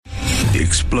the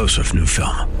explosive new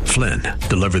film, Flynn,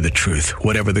 Deliver the Truth,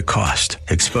 Whatever the Cost,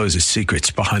 exposes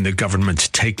secrets behind the government's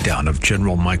takedown of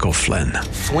General Michael Flynn.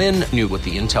 Flynn knew what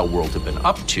the intel world had been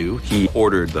up to. He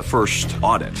ordered the first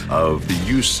audit of the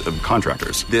use of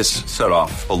contractors. This set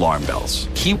off alarm bells.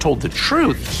 He told the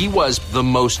truth. He was the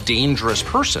most dangerous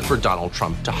person for Donald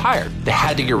Trump to hire. They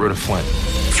had to get rid of Flynn.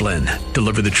 Flynn,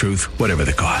 Deliver the Truth, Whatever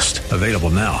the Cost. Available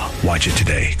now. Watch it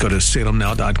today. Go to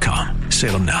salemnow.com.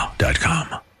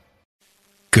 salemnow.com.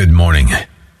 Good morning.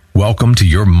 Welcome to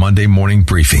your Monday morning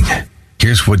briefing.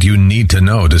 Here's what you need to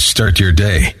know to start your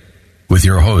day. With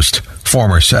your host,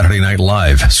 former Saturday Night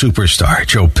Live superstar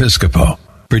Joe Piscopo.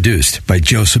 Produced by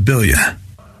Joe Sibilia.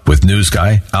 With news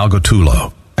guy Al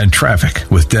Gottulo. And traffic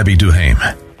with Debbie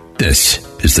Duhame. This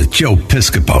is the Joe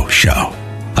Piscopo Show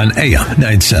on AM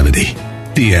 970.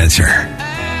 The Answer.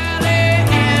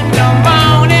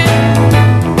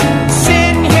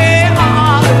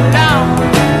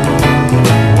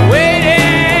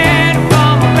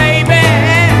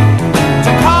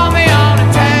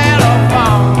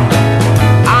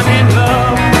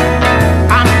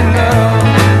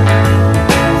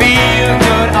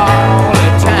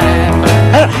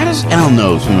 Al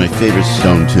knows one of my favorite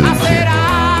Stone tunes here.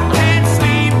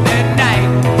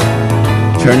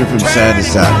 Turning from side to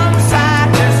side.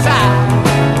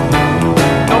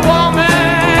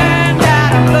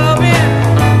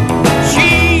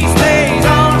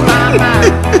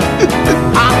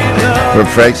 From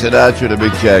Frank Sinatra to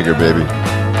Mick Jagger, baby.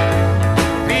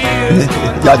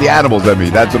 Yeah, the Animals, I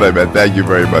mean. That's what I meant. Thank you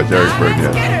very much, Eric Byrne.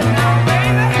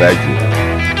 Yeah. Thank you.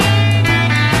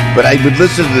 But I would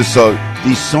listen to this song.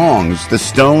 These songs, the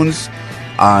Stones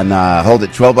on Hold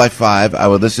It 12 by 5, I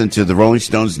would listen to the Rolling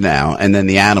Stones now, and then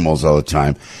the Animals all the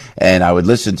time. And I would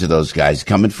listen to those guys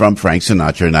coming from Frank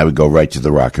Sinatra, and I would go right to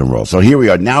the rock and roll. So here we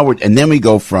are now, and then we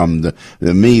go from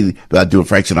me doing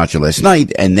Frank Sinatra last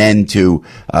night, and then to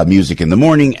music in the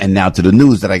morning, and now to the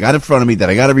news that I got in front of me that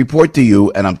I got to report to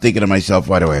you. And I'm thinking to myself,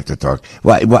 why do I have to talk?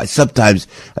 Why sometimes,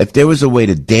 if there was a way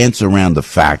to dance around the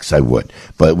facts, I would.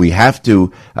 But we have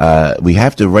to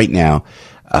right now.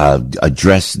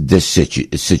 Address this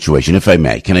situation, if I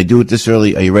may. Can I do it this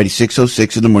early? Are you ready?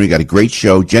 6:06 in the morning. Got a great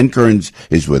show. Jen Kearns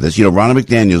is with us. You know, Ronna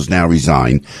McDaniel's now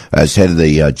resigned as head of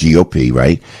the GOP,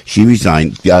 right? She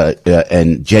resigned,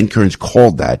 and Jen Kearns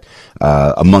called that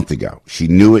a month ago. She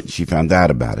knew it. She found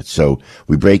out about it. So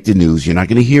we break the news. You're not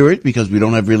going to hear it because we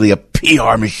don't have really a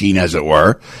PR machine, as it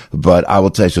were. But I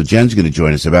will tell you. So Jen's going to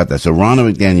join us about that. So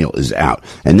Ronna McDaniel is out.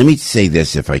 And let me say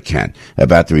this, if I can,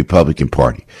 about the Republican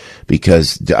Party.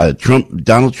 Because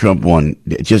Donald Trump won,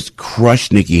 just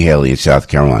crushed Nikki Haley in South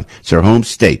Carolina. It's her home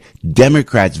state.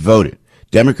 Democrats voted.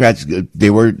 Democrats, they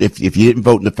were, if you didn't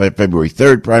vote in the February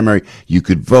 3rd primary, you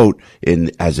could vote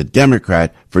as a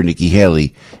Democrat for Nikki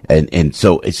Haley. And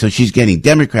so she's getting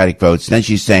Democratic votes. Then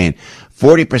she's saying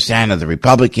 40% of the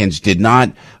Republicans did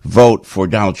not vote for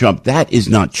Donald Trump. That is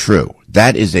not true.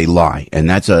 That is a lie. And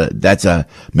that's a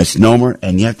misnomer.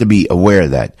 And you have to be aware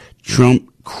of that. Trump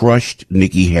crushed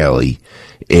Nikki Haley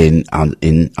in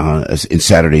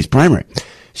Saturday's primary.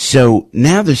 So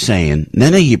now they're saying,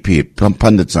 then I hear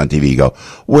pundits on TV go,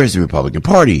 where's the Republican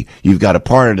Party? You've got a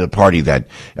part of the party that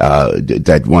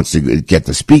wants to get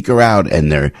the speaker out,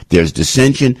 and there's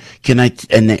dissension.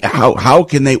 How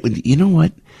can they, you know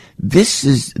what?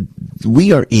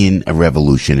 We are in a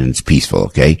revolution and it's peaceful,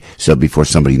 okay? So before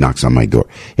somebody knocks on my door,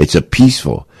 it's a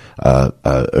peaceful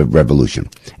a revolution,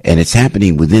 and it's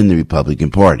happening within the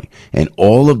Republican Party. And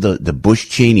all of the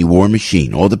Bush-Cheney war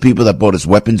machine, all the people that bought us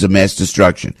weapons of mass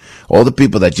destruction, all the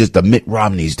people that just the Mitt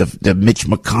Romneys, the Mitch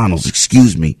McConnells,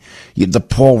 excuse me, the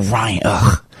Paul Ryan,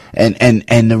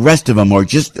 and the rest of them are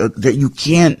just you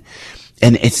can't.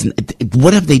 And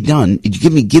what have they done?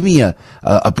 Give me a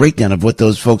breakdown of what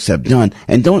those folks have done.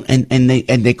 And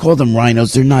they call them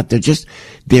rhinos. They're not. There's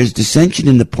dissension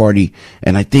in the party.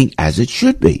 And I think as it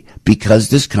should be, because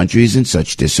this country is in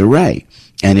such disarray.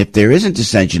 And if there isn't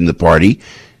dissension in the party,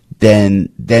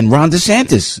 then Ron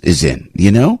DeSantis is in,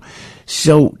 you know?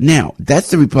 So now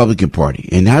that's the Republican Party,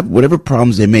 and whatever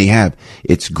problems they may have,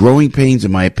 it's growing pains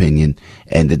in my opinion,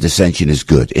 and the dissension is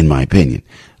good in my opinion.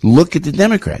 Look at the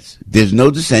Democrats. There's no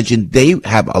dissension. They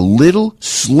have a little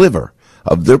sliver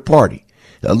of their party,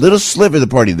 a little sliver of the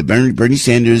party, the Bernie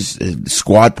Sanders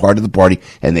squad part of the party,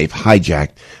 and they've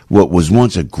hijacked what was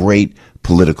once a great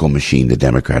political machine, the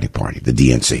Democratic Party, the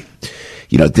DNC.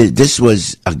 This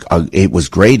was it was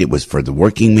great. It was for the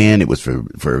working man. It was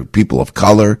for people of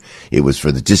color. It was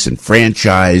for the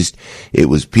disenfranchised. It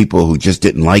was people who just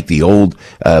didn't like the old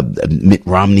Mitt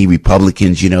Romney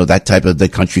Republicans. That type of the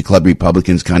country club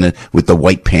Republicans, kind of with the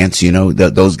white pants.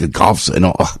 Those golfs and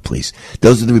all. Oh, please,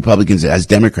 those are the Republicans. As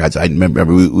Democrats, I remember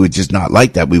we would just not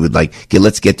like that. We would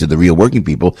let's get to the real working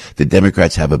people. The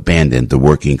Democrats have abandoned the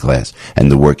working class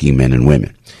and the working men and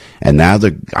women. And now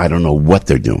I don't know what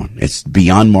they're doing. It's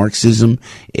beyond Marxism.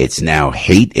 It's now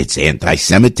hate. It's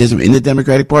anti-Semitism in the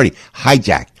Democratic Party,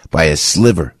 hijacked by a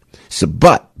sliver. So,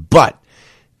 but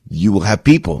you will have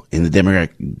people in the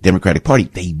Democratic Party.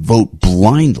 They vote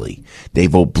blindly. They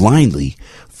vote blindly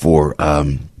for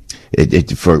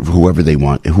whoever they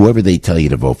want, whoever they tell you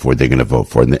to vote for, they're going to vote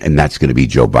for. And that's going to be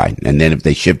Joe Biden. And then if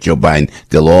they shift Joe Biden,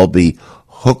 they'll all be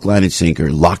hook, line, and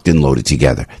sinker, locked and loaded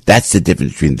together. That's the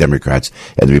difference between the Democrats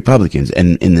and the Republicans.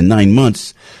 And in the 9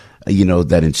 months,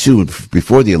 that ensued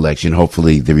before the election,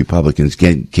 hopefully the Republicans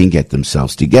can get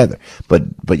themselves together. But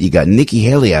you got Nikki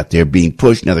Haley out there being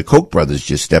pushed. Now the Koch brothers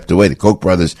just stepped away. The Koch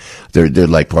brothers, they're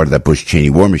like part of that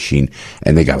Bush-Cheney war machine,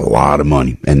 and they got a lot of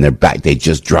money, and they're back. They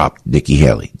just dropped Nikki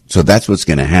Haley. So that's what's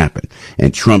going to happen.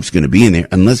 And Trump's going to be in there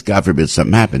unless, God forbid,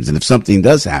 something happens. And if something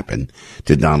does happen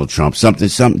to Donald Trump, something,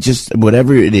 just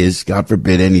whatever it is, God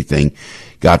forbid anything,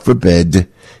 God forbid,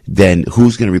 then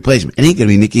who's going to replace him? It ain't going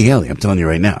to be Nikki Haley. I'm telling you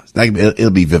right now. It's not gonna be, it'll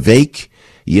be Vivek.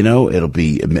 It'll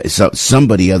be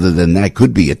somebody other than that.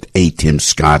 Could be a Tim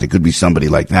Scott. It could be somebody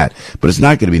like that. But it's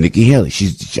not going to be Nikki Haley.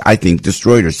 She's, I think,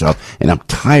 destroyed herself. And I'm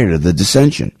tired of the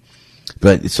dissension.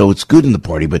 But so it's good in the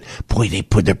party, but boy,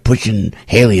 they're pushing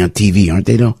Haley on TV, aren't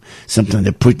they? Though sometimes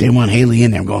they want Haley in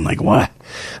there. I'm going like, what?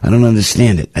 I don't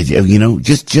understand it.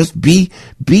 Just be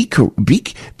decent,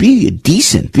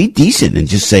 and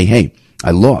just say, hey, I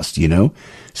lost.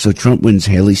 So Trump wins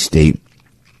Haley State.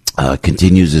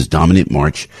 Continues his dominant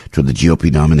march toward the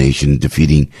GOP nomination,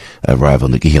 defeating rival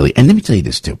Nikki Haley. And let me tell you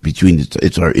this too: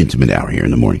 it's our intimate hour here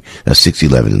in the morning,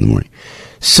 6:11 in the morning.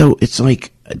 So it's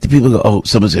like the people go, oh,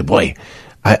 someone say, boy,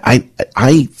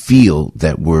 I feel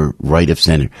that we're right of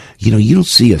center. You don't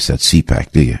see us at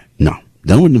CPAC, do you? No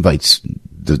one invites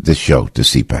this show to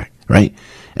CPAC, right?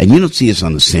 And you don't see us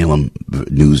on the Salem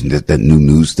news and that new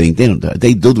news thing.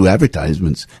 They'll do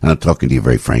advertisements. And I'm talking to you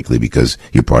very frankly because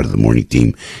you're part of the morning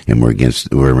team and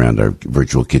we're around our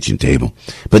virtual kitchen table.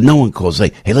 But no one calls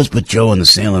like, hey, let's put Joe on the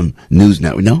Salem news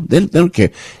network. No, they don't care.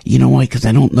 You know why? Because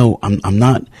I don't know. I'm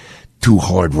not too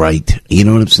hard right. You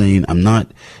know what I'm saying? I'm not,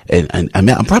 and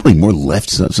I'm probably more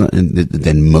left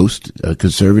than most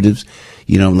conservatives.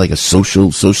 Like a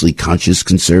socially conscious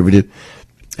conservative.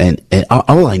 And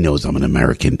all I know is I'm an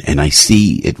American, and I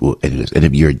see it. And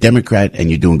if you're a Democrat and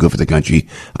you're doing good for the country,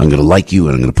 I'm going to like you,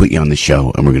 and I'm going to put you on the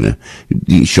show, and we're going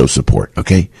to show support.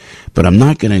 Okay, but I'm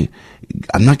not going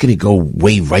to go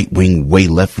way right wing, way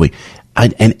left wing.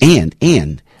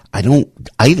 And I don't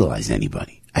idolize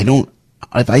anybody. I don't.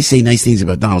 If I say nice things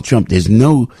about Donald Trump, there's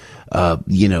no, I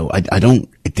don't.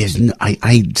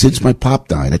 Since my pop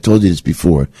died, I told you this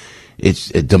before. It's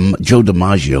Joe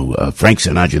DiMaggio, Frank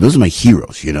Sinatra. Those are my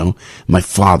heroes, My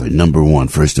father, number one,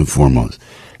 first and foremost.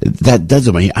 Those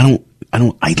are I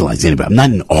don't idolize anybody. I'm not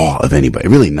in awe of anybody.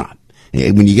 Really not.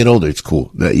 When you get older, it's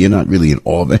cool. You're not really in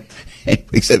awe of it.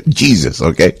 Except Jesus,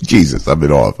 okay? Jesus, I'm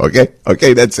in awe of, okay?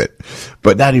 Okay, that's it.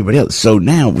 But not anybody else. So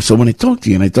when I talk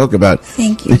to you and I talk about...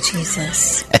 Thank you,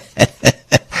 Jesus.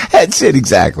 That's it,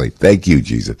 exactly. Thank you,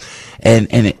 Jesus. And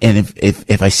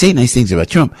if I say nice things about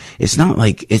Trump, it's not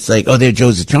like, it's like, oh, there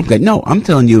Joe's a Trump guy. No, I'm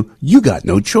telling you, you got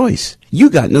no choice. You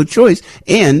got no choice.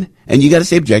 And you got to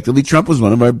say objectively, Trump was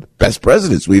one of our best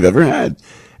presidents we've ever had.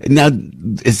 Now,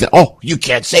 you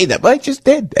can't say that, but I just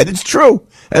did. And it's true.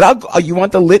 And you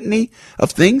want the litany of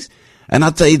things? And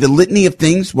I'll tell you the litany of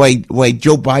things why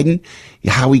Joe Biden,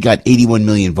 how he got 81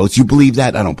 million votes. You believe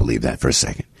that? I don't believe that for a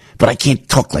second. But I can't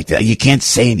talk like that. You can't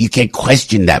say it. You can't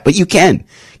question that. But you can.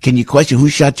 Can you question who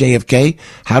shot JFK?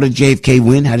 How did JFK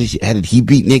win? How did he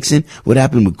beat Nixon? What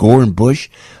happened with Gore and Bush?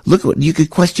 Look, you could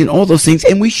question all those things,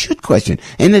 and we should question.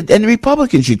 And the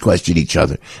Republicans should question each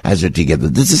other as they're together.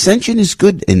 The dissension is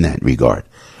good in that regard.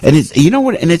 And it's,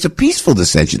 and it's a peaceful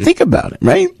dissension. Think about it,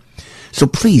 right? So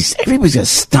please, everybody's got to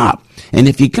stop. And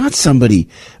if you got somebody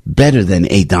better than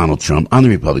a Donald Trump on the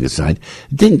Republican side,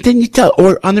 then you tell,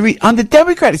 or on the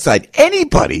Democratic side,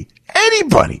 anybody,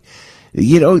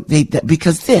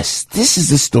 because this is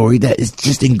the story that is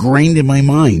just ingrained in my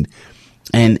mind.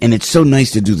 And it's so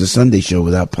nice to do the Sunday show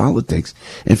without politics.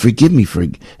 And forgive me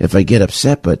if I get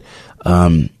upset, but,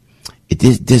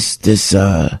 this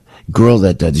girl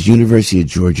this University of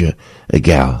Georgia, a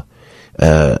gal,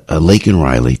 Laken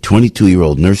Riley,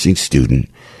 22-year-old nursing student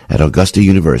at Augusta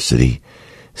University,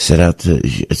 set out to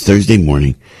Thursday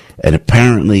morning, and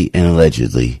apparently and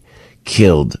allegedly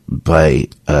killed by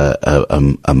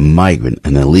a migrant,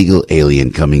 an illegal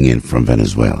alien coming in from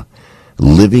Venezuela,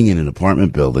 living in an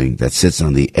apartment building that sits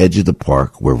on the edge of the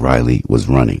park where Riley was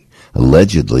running.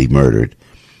 Allegedly murdered.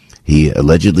 He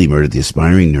allegedly murdered the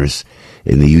aspiring nurse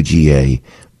in the UGA.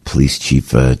 Police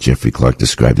Chief Jeffrey Clark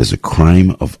described as a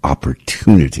crime of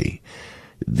opportunity.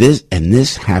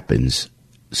 This happens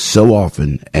so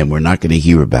often, and we're not going to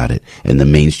hear about it, and the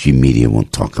mainstream media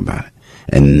won't talk about it.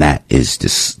 And that is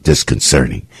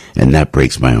disconcerting, and that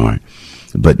breaks my heart.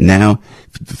 But now,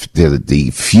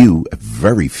 the few,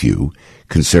 very few,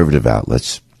 conservative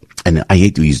outlets, and I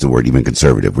hate to use the word even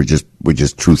conservative, we're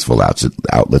just truthful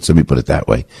outlets, let me put it that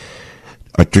way,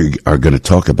 are going to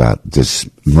talk about this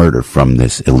murder from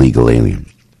this illegal alien.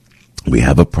 We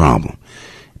have a problem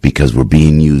because we're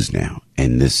being used now.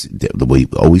 And we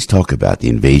always talk about the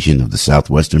invasion of the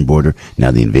southwestern border, now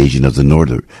the invasion of the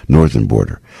northern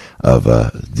border of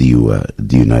the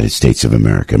United States of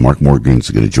America. Mark Morgan's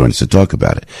going to join us to talk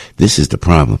about it. This is the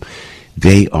problem.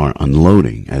 They are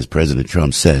unloading, as President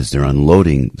Trump says, they're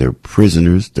unloading their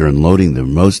prisoners, they're unloading their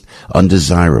most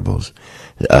undesirables.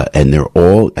 And they're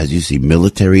all, as you see,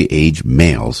 military-age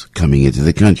males coming into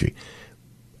the country.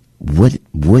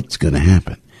 What's going to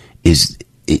happen is...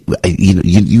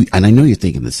 and I know you're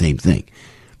thinking the same thing,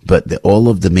 but all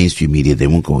of the mainstream media, they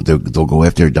won't go. They'll go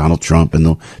after Donald Trump,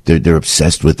 and they're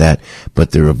obsessed with that.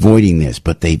 But they're avoiding this.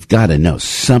 But they've got to know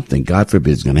something. God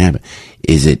forbid is going to happen.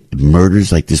 Is it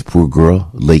murders like this poor girl,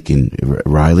 Laken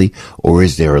Riley, or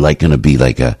is there going to be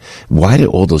why did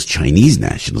all those Chinese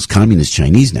nationals, communist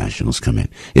Chinese nationals, come in?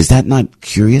 Is that not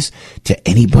curious to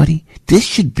anybody? This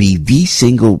should be the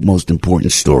single most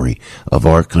important story of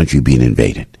our country being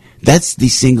invaded. That's the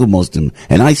single most, and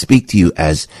I speak to you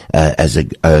as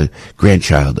a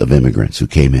grandchild of immigrants who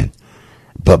came in.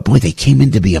 But boy, they came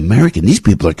in to be American. These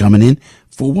people are coming in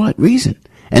for what reason?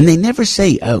 And they never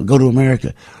say, go to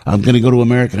America. I'm going to go to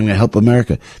America. I'm going to help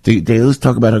America. They always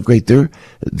talk about how great their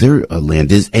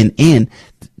land is. And they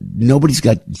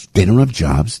don't have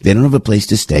jobs. They don't have a place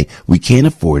to stay. We can't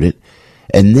afford it.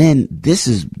 And then this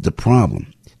is the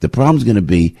problem. The problem's going to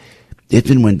be if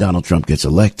and when Donald Trump gets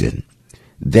elected,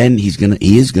 then he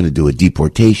is going to do a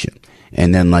deportation.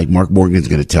 And then, like Mark Morgan's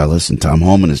going to tell us, and Tom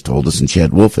Homan has told us, and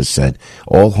Chad Wolf has said,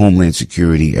 all Homeland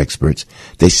Security experts,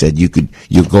 they said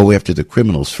you'll go after the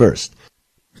criminals first.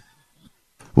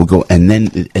 We'll go,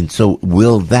 and so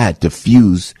will that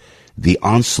diffuse the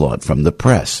onslaught from the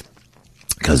press?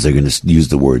 Because they're going to use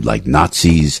the word like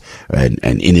Nazis and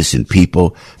innocent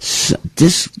people. So,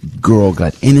 this girl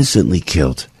got innocently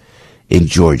killed in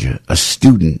Georgia, a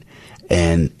student.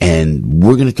 And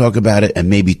we're going to talk about it, and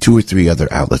maybe 2 or 3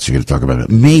 other outlets are going to talk about it.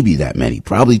 Maybe that many,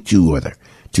 probably two other,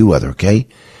 okay?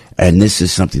 And this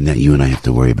is something that you and I have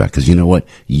to worry about, because you know what?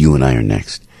 You and I are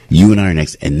next.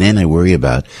 And then I worry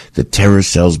about the terror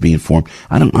cells being formed.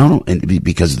 I don't, and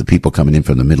because of the people coming in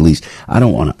from the Middle East. I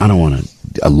don't want to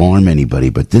alarm anybody,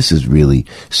 but this is really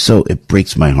so. It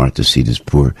breaks my heart to see this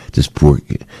poor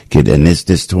kid, and this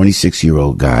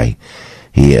 26-year-old guy.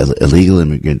 He, illegal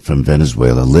immigrant from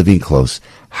Venezuela, living close.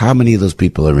 How many of those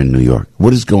people are in New York?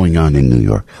 What is going on in New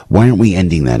York? Why aren't we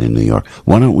ending that in New York?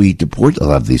 Why don't we deport a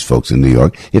lot of these folks in New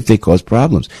York if they cause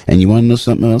problems? And you want to know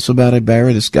something else about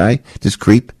Ibarra, this guy, this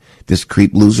creep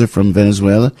loser from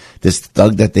Venezuela, this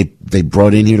thug that they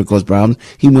brought in here to cause problems?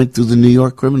 He went through the New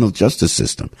York criminal justice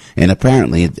system. And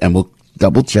apparently, and we'll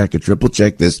double check and triple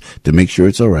check this to make sure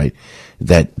it's all right,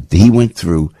 that he went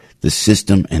through the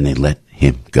system and they let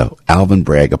him go. Alvin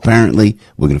Bragg, apparently,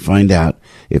 we're going to find out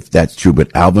if that's true,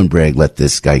 but Alvin Bragg let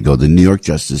this guy go. The New York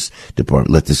Justice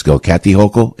Department let this go. Kathy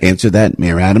Hochul, answer that.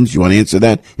 Mayor Adams, you want to answer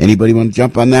that? Anybody want to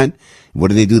jump on that? What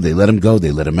do? They let him go,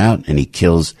 they let him out, and he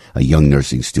kills a young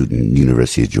nursing student in the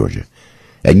University of Georgia.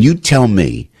 And you tell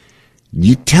me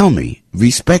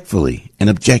respectfully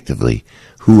and objectively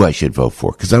who I should vote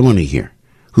for, because I want to hear.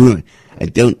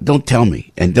 And don't tell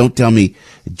me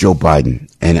Joe Biden.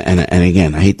 And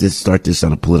again, I hate to start this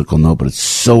on a political note, but it's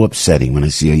so upsetting when I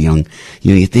see a young,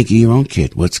 you think of your own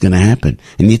kid, what's going to happen?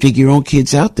 And you think your own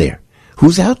kid's out there.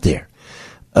 Who's out there?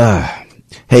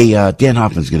 Hey, Dan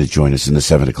Hoffman's going to join us in the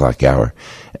 7 o'clock hour.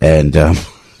 And,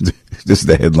 this is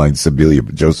the headline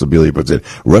Joe Sibilia puts it.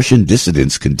 Russian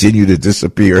dissidents continue to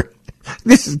disappear.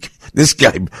 This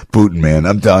guy, Putin, man,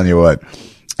 I'm telling you what.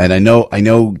 And I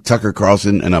know Tucker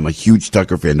Carlson, and I'm a huge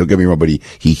Tucker fan. Don't get me wrong, but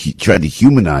he tried to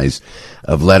humanize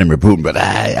Vladimir Putin. But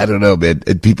I don't know, man.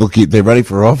 People they're running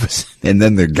for office, and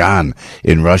then they're gone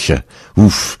in Russia.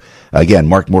 Oof. Again,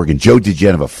 Mark Morgan, Joe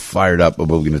DeGenova fired up. We're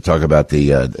going to talk about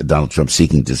the Donald Trump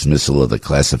seeking dismissal of the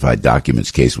classified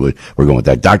documents case. We're going with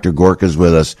that. Dr. Gorka's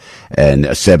with us,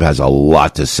 and Seb has a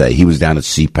lot to say. He was down at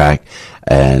CPAC,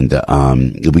 and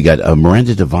we got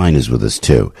Miranda Devine is with us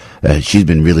too. She's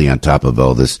been really on top of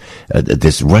all this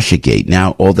Russiagate.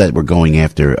 Now, all that we're going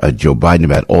after Joe Biden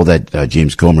about, all that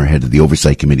James Comer, head of the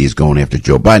Oversight Committee, is going after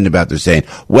Joe Biden about. They're saying,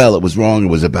 well, it was wrong. It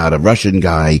was about a Russian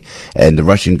guy, and the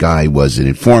Russian guy was an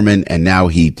informant, and now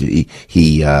he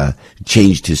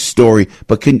changed his story.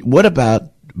 But what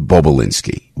about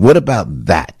Bobulinski? What about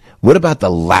that? What about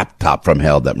the laptop from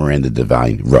hell that Miranda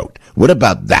Devine wrote? What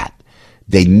about that?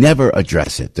 They never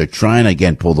address it. They're trying to,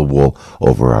 again, pull the wool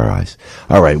over our eyes.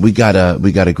 All right, we got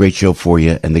a great show for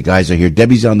you, and the guys are here.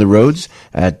 Debbie's on the roads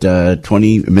at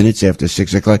 20 minutes after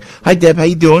 6 o'clock. Hi, Deb. How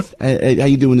you doing? How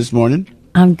you doing this morning?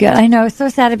 I'm good. I know. It's so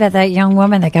sad about that young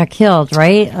woman that got killed,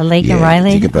 right? Laken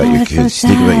Riley. Think about your kids. So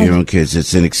think about your own kids.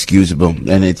 It's inexcusable.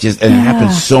 And it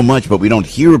happens so much, but we don't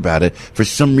hear about it. For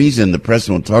some reason, the press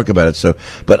won't talk about it.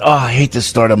 But I hate to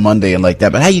start a Monday and like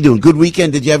that. But how you doing? Good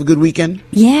weekend? Did you have a good weekend?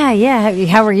 Yeah.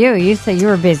 How were you? You said you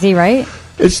were busy, right?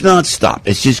 It's nonstop.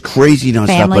 It's just crazy nonstop,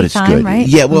 family but it's time, good. Right?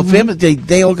 Yeah, well, family,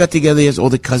 they all got together. Yes, all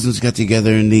the cousins got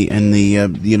together, and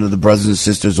the brothers and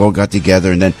sisters all got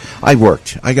together. And then I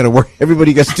worked. I got to work.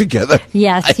 Everybody gets together.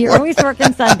 Yes, you're always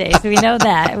working Sundays. We know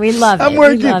that. We love it. I'm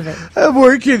working. We love it. I'm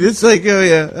working. It's like, oh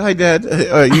yeah, hi Dad.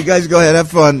 All right, you guys go ahead, have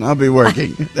fun. I'll be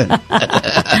working.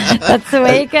 That's the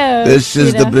way it goes. This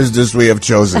is the business we have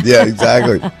chosen. Yeah,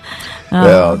 exactly.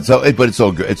 Well, but it's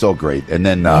all good. It's all great, and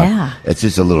then it's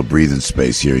just a little breathing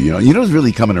space here. You know what's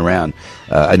really coming around.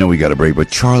 I know we got a break, but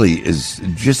Charlie is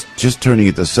just turning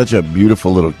into such a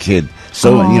beautiful little kid.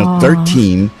 So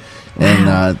 13,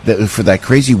 and for that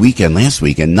crazy weekend last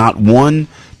weekend, not one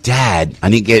dad.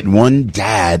 I didn't get one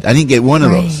dad. I didn't get one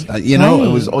of those. It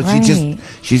was.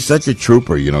 She's such a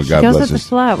trooper. God bless her. With the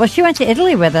flow. Well, she went to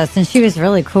Italy with us, and she was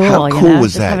really cool. How cool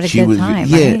was just that? Having a She good was,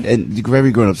 time, right? Right? And very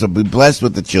grown up. So we're blessed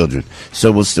with the children.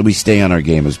 So we stay on our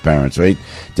game as parents, right?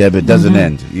 Deb, it doesn't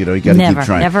end. You got to keep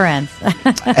trying. Never ends.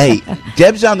 Hey,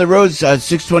 Deb's on the road.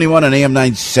 621 on AM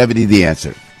 970. The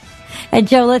Answer. And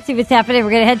Joe, let's see what's happening.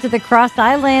 We're going to head to the Cross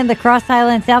Island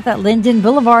South at Linden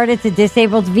Boulevard. It's a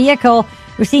disabled vehicle.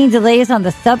 We're seeing delays on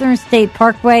the Southern State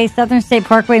Parkway. Southern State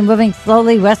Parkway moving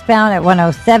slowly westbound at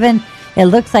 107. It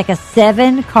looks like a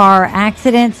 7-car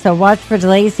accident, so watch for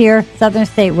delays here. Southern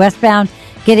State westbound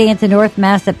getting into North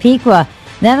Massapequa.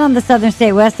 Then on the Southern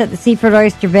State West at the Seaford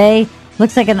Oyster Bay,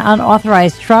 looks like an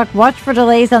unauthorized truck. Watch for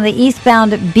delays on the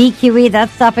eastbound BQE.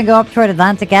 That's stop and go up toward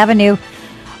Atlantic Avenue.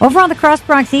 Over on the Cross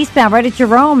Bronx eastbound, right at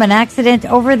Jerome, an accident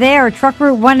over there. Truck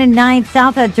Route 1 and 9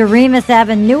 south at Doremus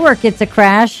Avenue, Newark, it's a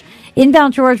crash.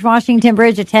 Inbound George Washington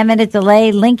Bridge, a 10-minute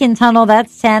delay. Lincoln Tunnel,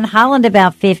 that's 10. Holland,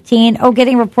 about 15.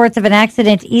 Getting reports of an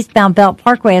accident eastbound Belt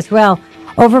Parkway as well,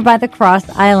 over by the Cross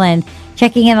Island.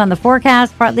 Checking in on the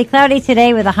forecast, partly cloudy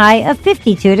today with a high of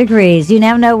 52 degrees. You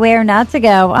now know where not to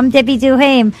go. I'm Debbie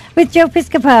Duhame with Joe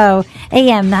Piscopo,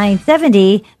 AM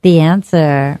 970, The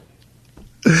Answer.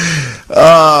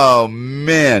 Oh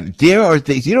man, there are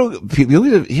things. You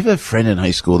have a friend in high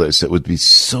school that would be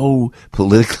so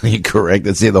politically incorrect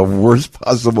and say the worst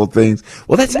possible things.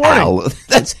 Well, that's Al.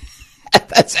 That's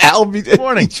Al. Good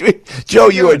morning, Joe.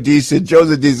 You are decent. Joe's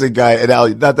a decent guy, and Al.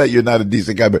 Not that you're not a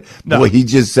decent guy, but boy, he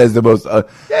just says the most.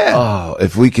 Oh,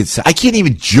 if we could, I can't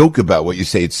even joke about what you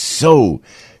say. It's so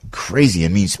crazy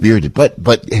and mean spirited,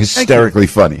 but hysterically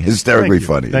funny. Hysterically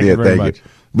funny. Thank you very much.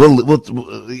 We'll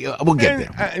get there.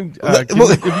 If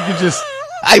you could just,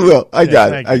 I will. I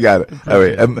got it. All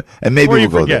right, and maybe we'll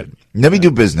go there. Let me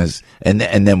do business, and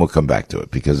then we'll come back to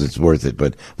it because it's worth it.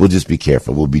 But we'll just be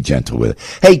careful. We'll be gentle with it.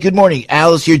 Hey, good morning.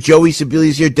 Alice here. Joey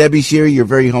Sebelia's here. Debbie's here. You're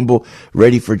very humble,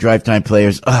 ready for drive time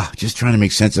players. Just trying to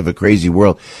make sense of a crazy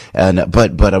world. And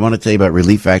but I want to tell you about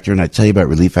Relief Factor, and I tell you about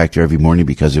Relief Factor every morning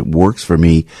because it works for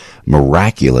me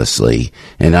miraculously.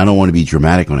 And I don't want to be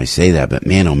dramatic when I say that, but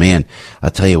man, oh man,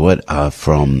 I'll tell you what.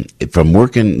 From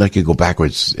working, like you go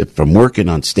backwards, from working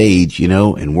on stage,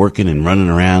 and working and running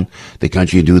around the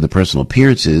country and doing the personal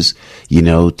appearances,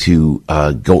 to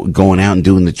going out and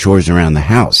doing the chores around the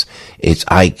house.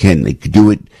 I can do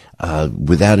it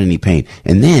without any pain.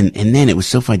 And then it was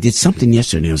so fun. I did something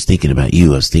yesterday. I was thinking about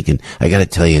you. I was thinking, I got to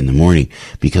tell you in the morning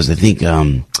because I think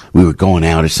we were going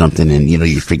out or something, and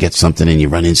you forget something and you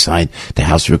run inside the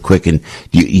house real quick and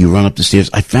you run up the stairs.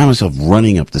 I found myself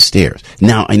running up the stairs.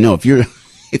 Now I know if you're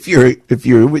if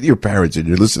you're with your parents and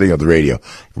you're listening on the radio,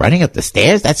 running up the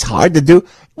stairs, that's hard to do.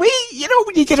 When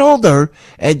you get older,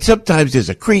 and sometimes there's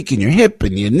a creak in your hip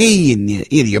and your knee and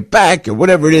your back or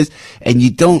whatever it is, and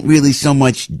you don't really so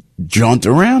much jaunt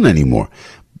around anymore.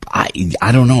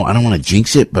 I don't know. I don't want to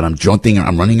jinx it, but I'm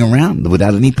running around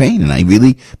without any pain. And I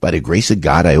really, by the grace of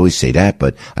God, I always say that,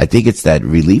 but I think it's that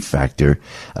relief factor,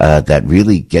 that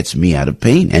really gets me out of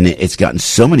pain. And it's gotten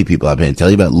so many people out of pain. I tell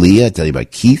you about Leah. I tell you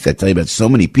about Keith. I tell you about so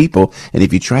many people. And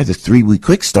if you try the 3-week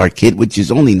quick start kit, which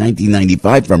is only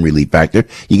 $19.95 from Relief Factor,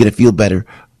 you're going to feel better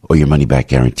or your money back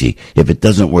guarantee. If it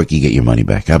doesn't work, you get your money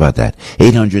back. How about that?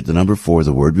 800, the number 4,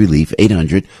 the word relief,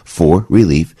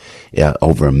 800-4-RELIEF.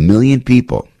 Over 1 million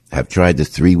people have tried the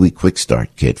 3-week quick start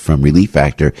kit from Relief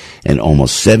Factor, and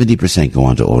almost 70% go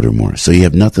on to order more. So you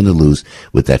have nothing to lose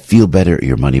with that feel better or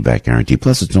your money back guarantee.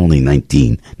 Plus, it's only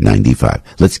 $19.95.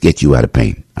 Let's get you out of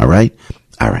pain. All right?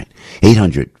 All right.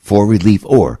 800-4-RELIEF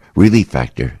or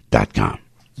ReliefFactor.com.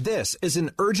 This is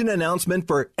an urgent announcement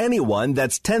for anyone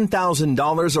that's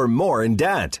 $10,000 or more in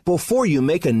debt. Before you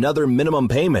make another minimum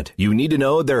payment, you need to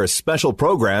know there are special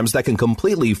programs that can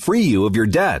completely free you of your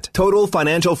debt. Total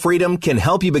Financial Freedom can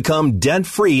help you become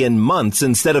debt-free in months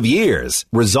instead of years.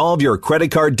 Resolve your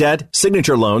credit card debt,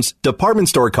 signature loans, department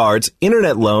store cards,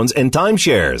 internet loans, and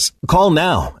timeshares. Call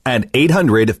now at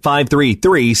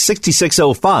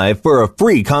 800-533-6605 for a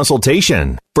free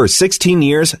consultation. For 16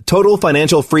 years, Total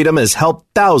Financial Freedom has helped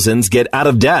thousands get out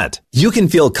of debt. You can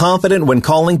feel confident when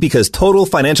calling because Total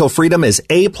Financial Freedom is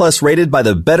A+ rated by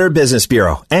the Better Business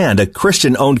Bureau and a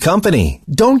Christian-owned company.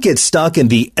 Don't get stuck in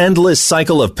the endless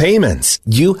cycle of payments.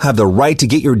 You have the right to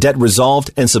get your debt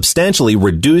resolved and substantially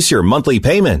reduce your monthly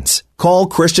payments. Call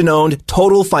Christian-owned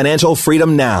Total Financial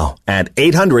Freedom now at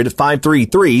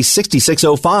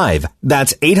 800-533-6605.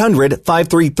 That's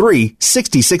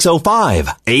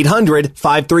 800-533-6605.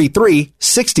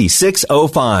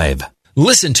 800-533-6605.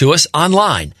 Listen to us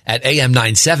online at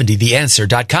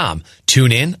am970theanswer.com.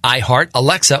 Tune in, iHeart,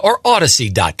 Alexa, or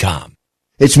Odyssey.com.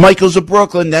 It's Michael's of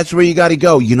Brooklyn. That's where you got to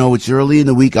go. You know, it's early in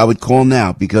the week. I would call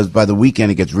now because by the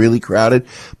weekend it gets really crowded.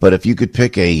 But if you could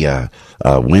pick a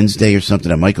Wednesday or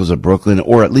something at Michael's of Brooklyn,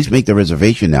 or at least make the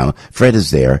reservation now. Fred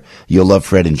is there. You'll love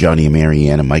Fred and Johnny and Mary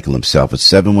Ann and Michael himself. It's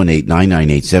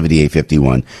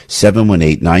 718-998-7851.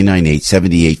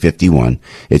 718-998-7851.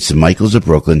 It's Michael's of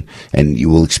Brooklyn, and you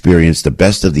will experience the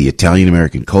best of the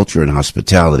Italian-American culture and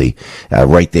hospitality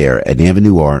right there at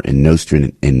Avenue R in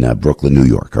Nostrand in Brooklyn, New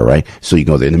York. All right? So you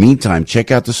go there. In the meantime,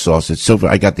 check out the sauce. It's so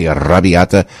I got the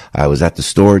arrabbiata. I was at the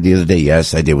store the other day.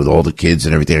 Yes, I did with all the kids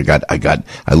and everything. I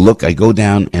go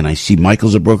down and I see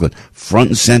Michael's of Brooklyn front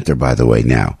and center, by the way.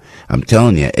 Now I'm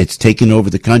telling you, it's taken over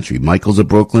the country. Michael's of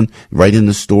Brooklyn right in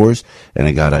the stores, and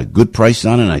I got a good price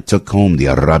on it. And I took home the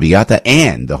arrabbiata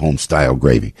and the home style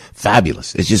gravy.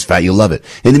 Fabulous. It's just fat. You'll love it.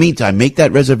 In the meantime, make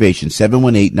that reservation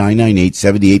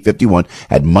 718-998-7851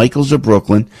 at Michael's of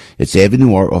Brooklyn. It's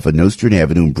Avenue R off of Nostrand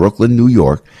Avenue in Brooklyn, New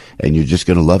York, and you're just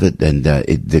going to love it. And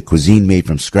the cuisine made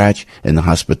from scratch, and the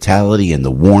hospitality and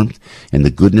the warmth and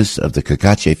the goodness of the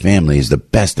Cacace family is the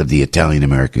best of the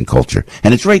Italian-American culture.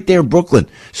 And it's right there in Brooklyn.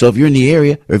 So if you're in the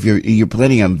area, or if you're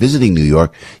planning on visiting New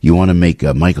York, you want to make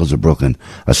Michael's of Brooklyn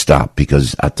a stop,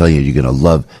 because I'll tell you, you're going to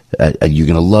love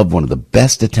one of the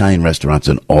best Italian restaurants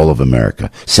in all of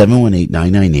America.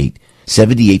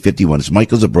 718-998-7851. It's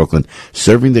Michael's of Brooklyn,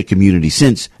 serving the community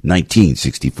since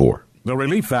 1964. The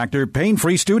Relief Factor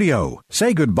Pain-Free Studio.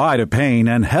 Say goodbye to pain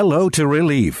and hello to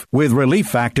relief with Relief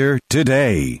Factor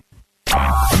today.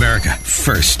 America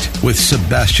First with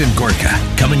Sebastian Gorka.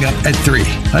 Coming up at 3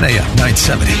 on AM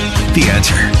 970. The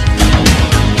Answer.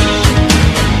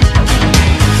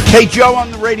 Hey, Joe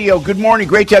on the radio. Good morning.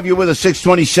 Great to have you with us.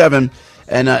 627.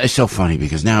 And it's so funny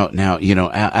because now you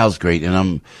know Al's great,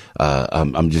 and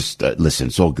I'm just listen.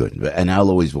 It's all good, and Al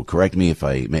always will correct me if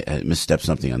I misstep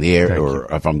something on the air, or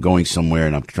if I'm going somewhere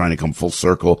and I'm trying to come full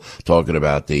circle talking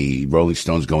about the Rolling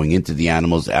Stones going into the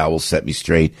Animals. Al will set me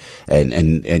straight, and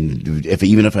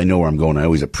even if I know where I'm going, I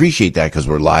always appreciate that because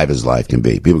we're live as live can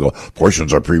be. People go,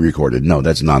 portions are pre-recorded. No,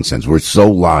 that's nonsense. We're so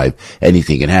live,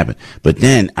 anything can happen. But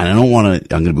then, and I don't want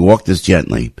to. I'm going to walk this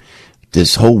gently.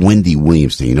 This whole Wendy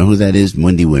Williams thing. You know who that is?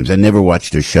 Wendy Williams. I never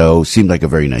watched her show. Seemed like a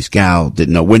very nice gal.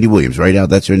 Didn't know. Wendy Williams, right, Al?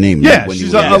 That's her name. Yeah, Wendy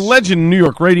she's Williams. a legend in New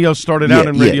York radio. Started out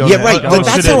in radio. Yeah, right. But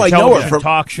that's how I know her. From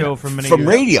talk show from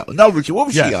radio. No, Richie, what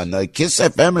was she on? Kiss FM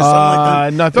or something like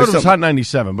that? No, I thought it was Hot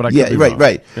 97, but I could be wrong.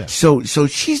 Right. Yeah. So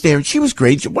she's there, and she was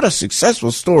great. What a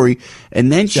successful story.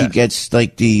 And then she gets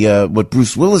like the what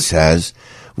Bruce Willis has,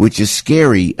 which is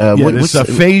scary. What's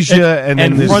aphasia and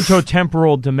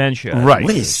frontotemporal dementia. Right.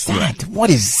 What is that? What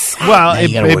is that? Well,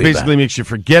 it basically makes you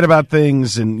forget about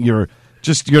things, and you're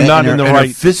just you're not in the her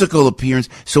right physical appearance.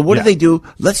 So what do they do?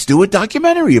 Let's do a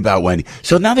documentary about Wendy.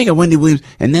 So now they got Wendy Williams,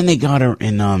 and then they got her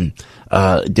in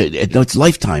it's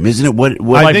Lifetime, isn't it? What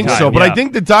I think so, but I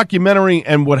think the documentary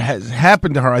and what has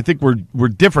happened to her, I think were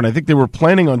different. I think they were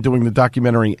planning on doing the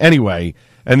documentary anyway,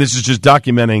 and this is just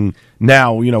documenting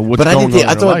now. What's going on in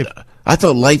her life. I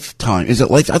thought Lifetime. Is it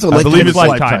Lifetime? I believe it's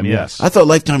Lifetime. Yes. I thought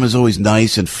Lifetime was always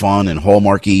nice and fun and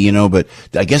hallmarky, but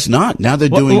I guess not. Now they're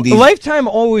doing these. Lifetime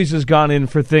always has gone in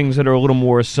for things that are a little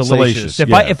more salacious.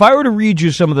 If I were to read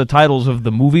you some of the titles of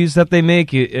the movies that they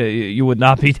make, you would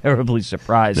not be terribly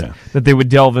surprised that they would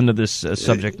delve into this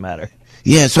subject matter.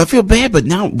 Yeah, so I feel bad, but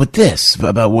now with this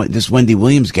about this Wendy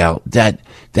Williams gal that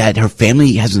her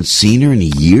family hasn't seen her in a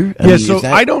year.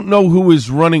 I don't know who is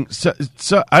running. So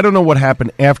I don't know what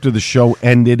happened after the show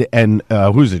ended, and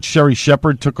who's it? Sherry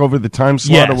Shepard took over the time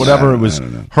slot or whatever. It was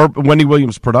her Wendy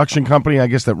Williams production company, I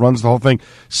guess, that runs the whole thing.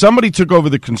 Somebody took over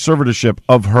the conservatorship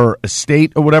of her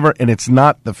estate or whatever, and it's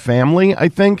not the family. I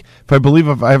think,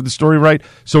 if I have the story right,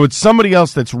 so it's somebody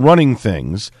else that's running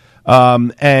things.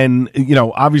 And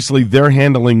obviously they're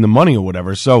handling the money or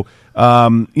whatever. So,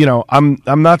 I'm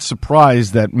not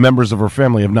surprised that members of her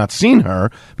family have not seen her,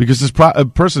 because this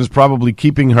person is probably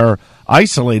keeping her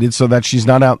isolated so that she's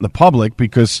not out in the public,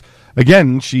 because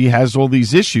again, she has all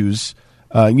these issues,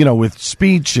 with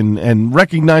speech and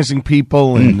recognizing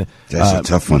people. That's a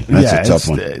tough one. That's a tough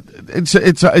one.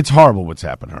 It's horrible what's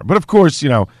happened to her. But of course,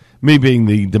 me being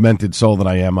the demented soul that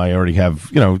I am, I already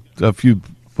have, a few.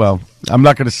 Well, I'm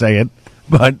not going to say it,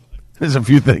 but there's a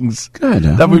few things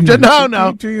that we've done.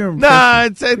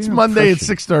 It's Monday at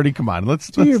 6:30. Come on, let's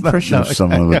do your impression of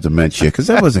someone with dementia, because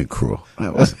that wasn't cruel.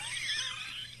 That wasn't.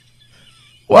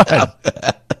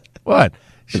 What?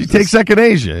 She takes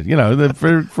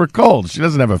echinacea, for colds. She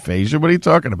doesn't have aphasia. What are you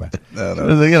talking about?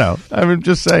 No. I'm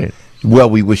just saying. Well,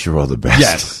 we wish her all the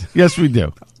best. Yes, we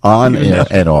do. On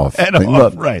and off.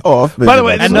 Right. Off. By the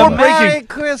way, there's more breaking. Merry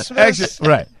Christmas.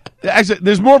 Actually,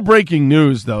 there's more breaking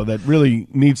news, though, that really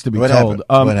needs to be told.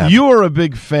 What happened? You are a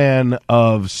big fan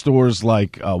of stores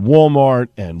like Walmart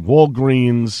and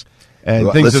Walgreens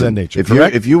and things of that nature,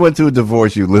 correct? If you went through a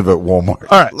divorce, you live at Walmart.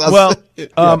 All right. Well,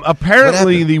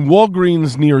 apparently the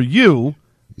Walgreens near you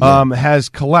has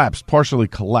partially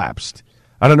collapsed.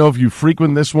 I don't know if you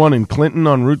frequent this one in Clinton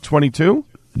on Route 22?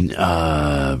 In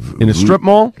a strip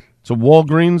mall? It's a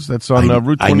Walgreens that's on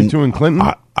Route 22 in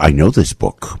Clinton. I know this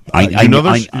book. You know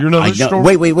this store?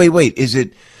 Wait. Is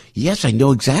it? Yes, I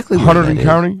know exactly where Hunterdon that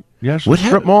County? is. Yes,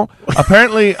 strip mall.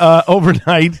 Apparently,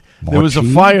 overnight, there was a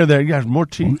fire there. You guys, more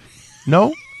tea?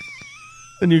 No?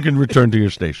 Then you can return to your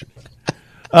station.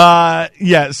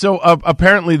 So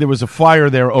apparently there was a fire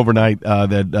there overnight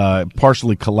that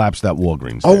partially collapsed that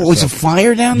Walgreens. Oh, it was a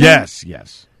fire down there?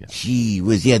 Yes. Gee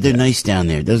whiz, they're nice down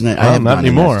there, doesn't it? Well, not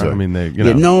anymore. I mean,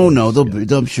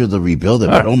 I'm sure they'll rebuild it.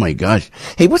 But oh my gosh,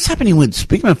 hey, what's happening with?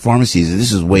 Speaking of pharmacies,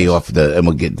 this is way off and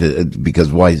we'll get to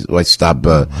because why stop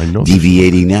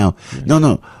deviating now?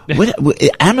 No.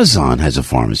 Amazon has a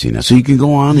pharmacy now, so you can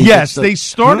go on. And they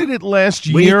started it last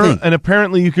year, and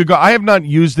apparently you could go. I have not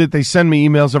used it. They send me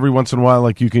emails every once in a while,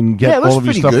 like you can get all of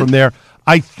your stuff from there.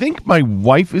 I think my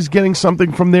wife is getting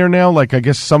something from there now. Like, I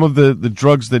guess some of the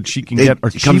drugs that she can get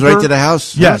are cheaper. Comes right to the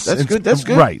house? Yes. That's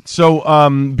good. Right. So,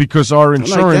 because our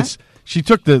insurance, she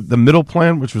took the middle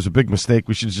plan, which was a big mistake.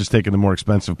 We should have just taken the more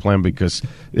expensive plan because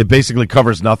it basically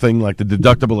covers nothing. Like, the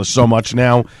deductible is so much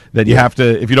now that you have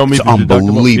to, if you don't meet the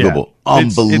deductible.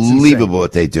 It's Unbelievable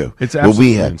what they do. It's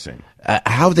absolutely insane.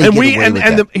 How they get away with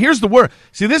that. Here's the word.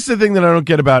 See, this is the thing that I don't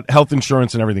get about health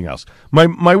insurance and everything else.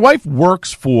 My wife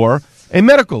works for a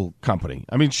medical company.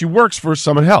 I mean, she works for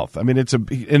Summit Health. I mean, it's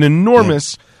an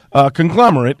enormous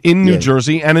conglomerate in New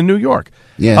Jersey and in New York.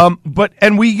 Yeah.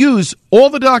 And we use all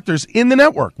the doctors in the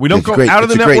network. We don't go out of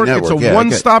the network. It's a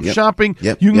one-stop shopping.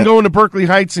 You can go into Berkeley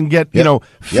Heights and get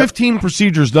 15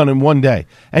 procedures done in one day.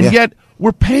 And yet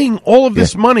we're paying all of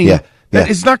this money. That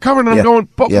is not covered, and I'm going,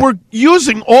 but we're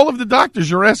using all of the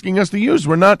doctors you're asking us to use.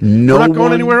 We're not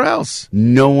going anywhere else.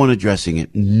 No one addressing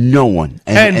it. No one.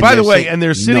 And by the way,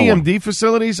 their City MD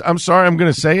facilities, I'm sorry, I'm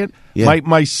going to say it. Yeah.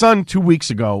 My son 2 weeks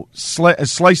ago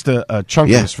sliced a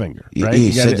chunk of his finger. Right?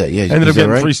 He said that. Yeah. Ended up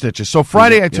getting 3 stitches. So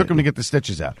Friday I took him to get the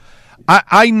stitches out.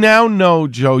 I now know,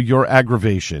 Joe, your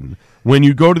aggravation. When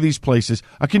you go to these places,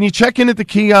 can you check in at the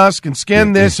kiosk and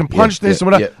scan this and punch this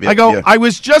and whatever? I go, I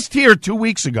was just here 2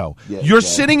 weeks ago. You're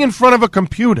sitting in front of a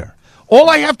computer. All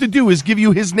I have to do is give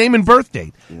you his name and birth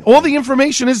date. All the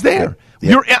information is there.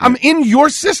 I'm in your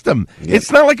system.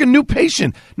 It's not like a new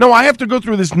patient. No, I have to go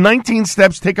through this 19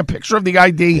 steps, take a picture of the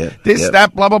ID,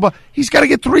 that, blah, blah, blah. He's got to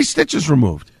get 3 stitches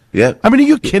removed. Yeah. I mean, are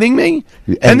you kidding me?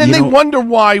 And then they wonder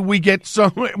why we get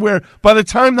where by the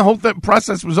time the whole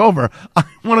process was over, I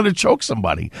wanted to choke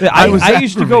somebody. I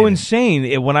used to go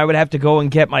insane when I would have to go and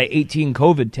get my 18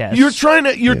 COVID tests.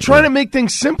 You're trying to make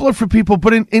things simpler for people,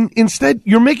 but instead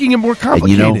you're making it more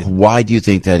complicated. And why do you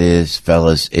think that is,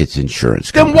 fellas? It's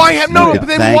insurance companies.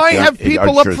 Then why have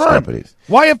people up front? Companies.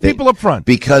 Why have people up front?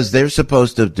 Because they're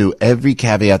supposed to do every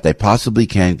caveat they possibly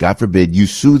can. God forbid you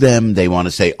sue them. They want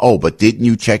to say, "Oh, but didn't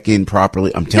you check in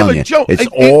properly?" I'm telling you, Joe, it's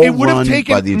all run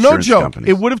by the insurance companies.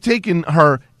 It would have taken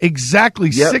her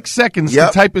exactly 6 seconds to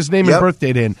type his name and birth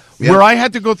date in, where I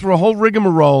had to go through a whole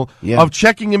rigmarole of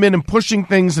checking him in and pushing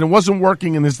things, and it wasn't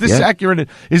working. And is this accurate?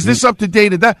 Is this up to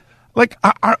date? And that. Like,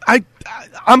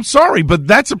 I'm sorry, but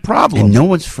that's a problem. And no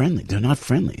one's friendly. They're not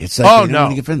friendly. It's like, they don't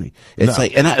want to get friendly. It's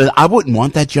like, and I wouldn't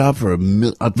want that job for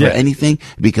anything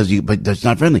but that's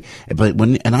not friendly. But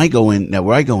where I go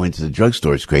into the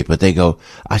drugstore, it's great, but they go,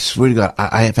 I swear to God,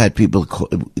 I have had people,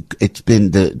 it's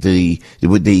been the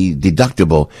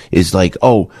deductible is like,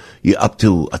 you're up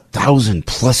to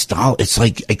 $1,000+ It's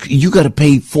like, you got to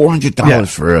pay $400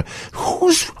 for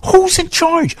who's in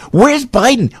charge? Where's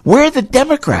Biden? Where are the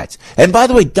Democrats? And by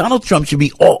the way, Donald Trump should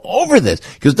be all over this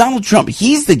because Donald Trump,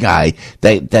 he's the guy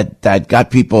that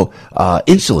got people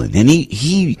insulin, and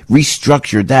he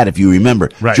restructured that. If you remember,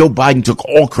 Joe Biden took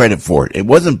all credit for it. It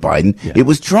wasn't Biden; it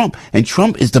was Trump, and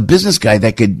Trump is the business guy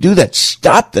that could do that.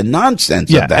 Stop the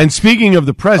nonsense of that. And speaking of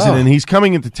the president, he's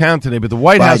coming into town today, but the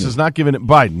White House is not giving it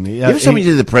Biden. You ever somebody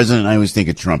to the president? I always think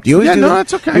of Trump. Do you always do that?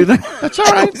 That's okay. That's all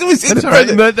right. That's all right.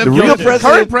 The real president,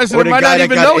 current president might not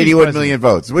even know 81 million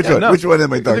votes. Which one? Which one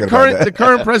am I talking about? The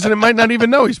current president might not even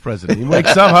know he's president. He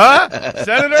wakes up,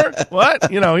 Senator? What?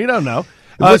 You don't know.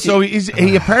 So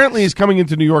he apparently is coming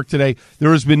into New York today.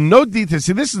 There has been no details.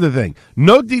 See, this is the thing.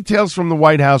 No details from the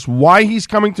White House why he's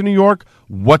coming to New York,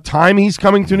 what time he's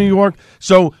coming to New York.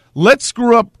 So let's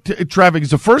screw up traffic.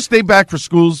 It's the first day back for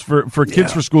schools, for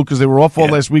kids for school, because they were off all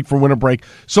last week for winter break.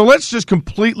 So let's just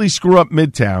completely screw up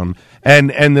Midtown and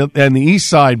the East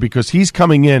Side because he's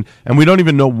coming in, and we don't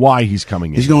even know why he's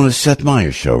coming in. He's going to Seth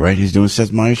Meyers' show, right? He's doing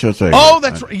Seth Meyers' show.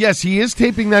 That's right. Yes, he is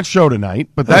taping that show tonight,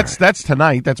 but that's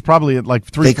tonight. That's probably at like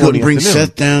 3:40. They couldn't bring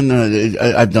Seth down.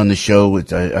 I've done the show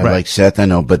with I like Seth. I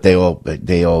know, but they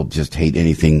all just hate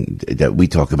anything that we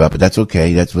talk about. But that's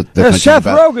okay. That's what Seth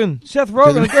Rogen. Seth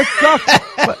Rogen.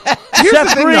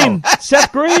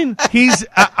 Seth Green. He's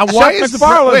why is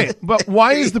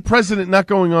the president not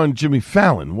going on Jimmy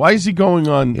Fallon? Why is he going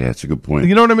on? Yeah, that's a good point.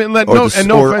 You know what I mean? I don't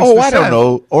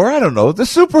know. The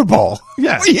Super Bowl.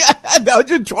 Yeah.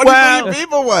 120 million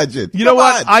people watching. You know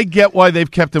what? I get why they've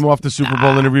kept him off the Super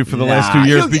Bowl interview for the last 2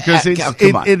 years because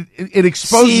it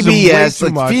exposes CBS.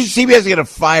 him way too much. CBS is going to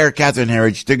fire Catherine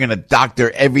Herridge. They're going to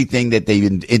doctor everything that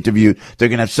they've interviewed. They're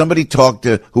going to have somebody talk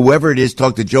to whoever it is,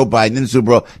 talk to Joe Biden in the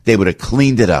Super Bowl. They would have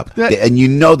cleaned it up. And you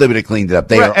know they would have cleaned it up.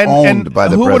 They are owned by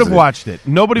the president. Who would have watched it?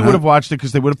 Nobody would have watched it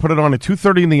because they would have put it on at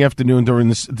 2:30 in the afternoon during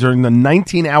the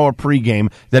 19-hour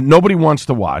pregame that nobody wants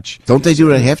to watch. Don't they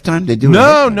do it at halftime? They do it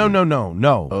No.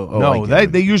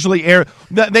 They usually air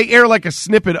like a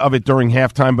snippet of it during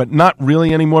halftime, but not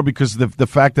really anymore because the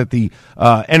fact that the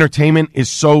entertainment is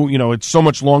so it's so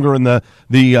much longer and the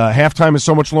halftime is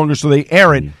so much longer, so they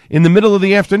air it in the middle of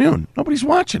the afternoon. Nobody's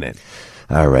watching it.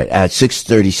 All right, at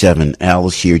 6:37,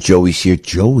 Al's here, Joey's here.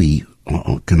 Joey,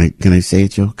 can I say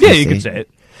it, Joe? You can say it.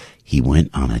 He went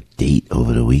on a date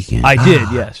over the weekend. I did,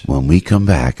 yes. When we come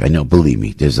back, I know, believe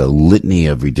me, there's a litany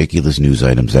of ridiculous news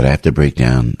items that I have to break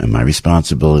down, and my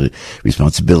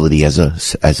responsibility as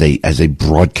a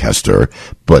broadcaster.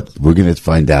 But we're going to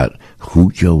find out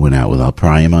who Joe went out with. I'll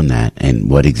pry him on that and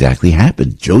what exactly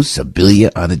happened. Joe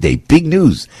Sibilia on a date. Big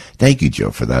news. Thank you,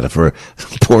 Joe, for that, for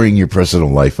pouring your personal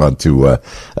life onto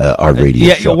our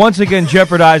radio show. You're once again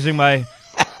jeopardizing my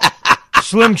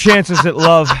slim chances at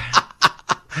love.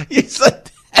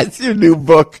 That's your new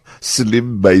book,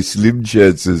 Slim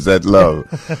Chances at Love.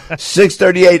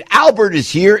 6:38. Albert is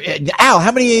here. Al,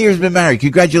 how many years been married?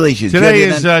 Congratulations. Today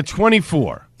is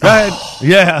 24. Go ahead.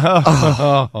 Yeah.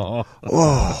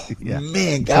 Yeah.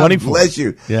 Man, God 24. Bless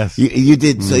you. Yes. You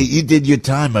did. So you did your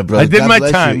time, my brother. I did my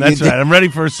time. That's right. I'm ready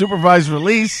for a supervised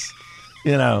release.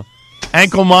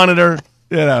 Ankle monitor.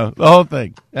 The whole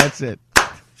thing. That's it.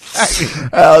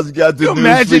 Al's got the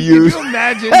news for you. Can you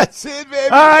imagine? That's it,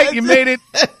 baby. All right, you made it.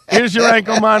 Here's your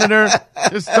ankle monitor.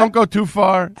 Just don't go too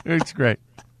far. It's great.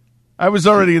 I was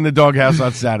already in the doghouse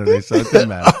on Saturday, so it didn't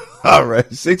matter. All right,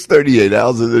 6:38.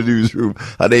 Al's in the newsroom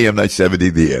on AM 970.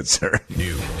 The Answer.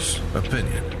 News,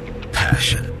 opinion,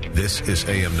 passion. This is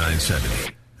AM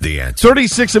 970. The Answer.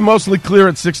 36 and mostly clear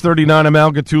at 6:39. I'm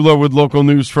Al Gattulo with local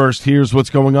news first. Here's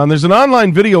what's going on. There's an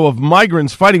online video of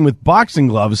migrants fighting with boxing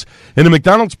gloves in a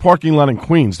McDonald's parking lot in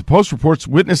Queens. The Post reports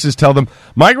witnesses tell them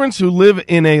migrants who live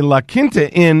in a La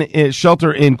Quinta Inn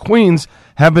shelter in Queens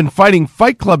have been fighting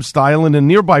Fight Club style in a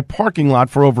nearby parking lot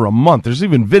for over a month. There's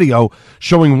even video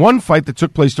showing one fight that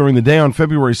took place during the day on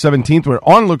February 17th where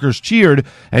onlookers cheered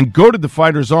and goaded the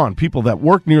fighters on. People that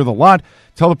work near the lot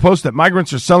tell the Post that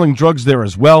migrants are selling drugs there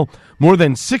as well. More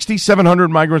than 6,700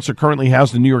 migrants are currently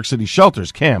housed in New York City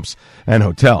shelters, camps, and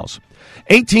hotels.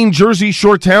 18 Jersey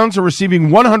Shore towns are receiving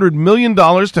 $100 million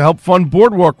to help fund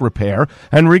boardwalk repair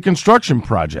and reconstruction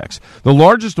projects. The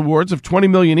largest awards of $20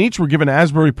 million each were given to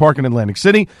Asbury Park in Atlantic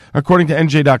City, according to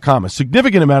NJ.com. A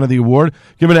significant amount of the award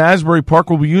given to Asbury Park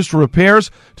will be used for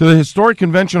repairs to the historic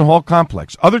Convention Hall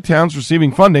complex. Other towns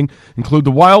receiving funding include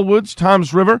the Wildwoods,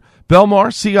 Toms River,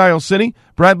 Belmar, Sea Isle City,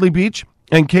 Bradley Beach,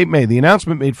 and Cape May. The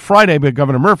announcement made Friday by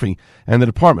Governor Murphy and the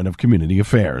Department of Community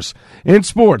Affairs. In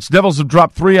sports, Devils have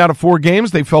dropped 3 out of 4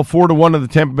 games. They fell 4-1 to the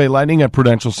Tampa Bay Lightning at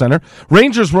Prudential Center.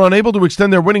 Rangers were unable to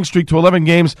extend their winning streak to 11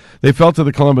 games. They fell to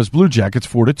the Columbus Blue Jackets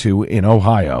 4-2 in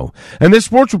Ohio. And this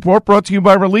sports report brought to you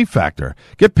by Relief Factor.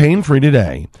 Get pain-free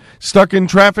today. Stuck in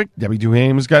traffic? Debbie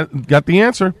Duhame's got the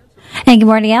answer. And good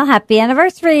morning, Al. Happy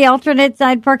anniversary. Alternate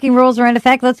side parking rules are in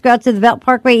effect. Let's go out to the Belt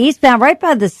Parkway eastbound, right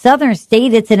by the Southern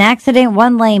State. It's an accident,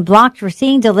 1 lane blocked. We're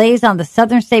seeing delays on the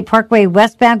Southern State Parkway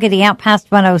westbound, getting out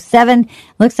past 107.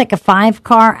 Looks like a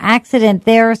 5-car accident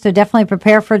there, so definitely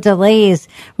prepare for delays.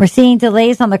 We're seeing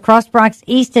delays on the Cross Bronx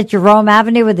East at Jerome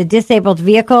Avenue with a disabled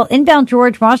vehicle. Inbound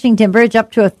George Washington Bridge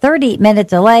up to a 30-minute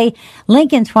delay.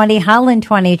 Lincoln 20, Holland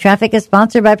 20. Traffic is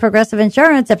sponsored by Progressive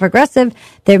Insurance. At Progressive,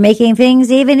 they're making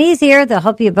things even easier. They'll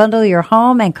help you bundle your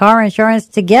home and car insurance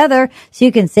together so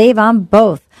you can save on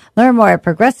both. Learn more at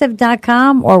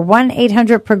Progressive.com or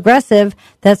 1-800-PROGRESSIVE.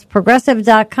 That's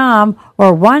Progressive.com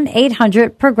or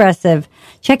 1-800-PROGRESSIVE.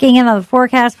 Checking in on the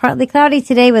forecast, partly cloudy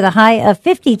today with a high of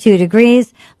 52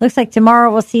 degrees. Looks like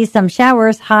tomorrow we'll see some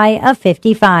showers, high of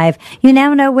 55. You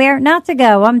now know where not to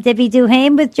go. I'm Debbie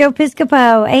Duhame with Joe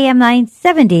Piscopo, AM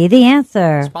 970, The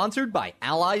Answer. Sponsored by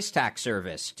Allies Tax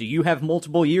Service. Do you have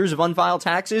multiple years of unfiled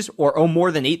taxes or owe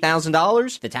more than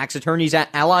 $8,000? The tax attorneys at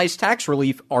Allies Tax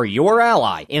Relief are your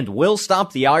ally and will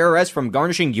stop the IRS from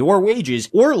garnishing your wages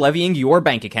or levying your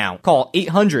bank account. Call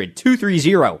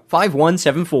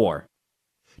 800-230-5174.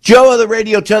 Joe on the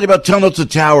radio telling you about Tunnel to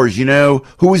Towers. You know,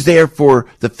 who was there for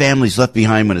the families left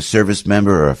behind when a service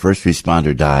member or a first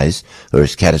responder dies or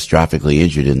is catastrophically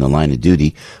injured in the line of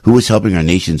duty? Who was helping our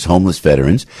nation's homeless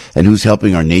veterans? And who's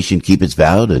helping our nation keep its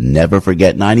vow to never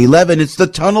forget 9/11? It's the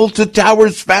Tunnel to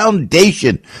Towers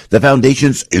Foundation. The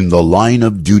foundation's In the Line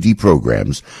of Duty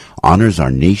programs honors our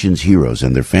nation's heroes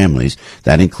and their families.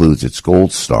 That includes its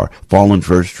Gold Star, Fallen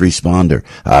First Responder,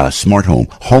 Smart Home,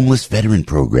 Homeless Veteran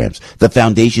programs. The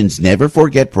foundation's Never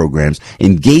Forget programs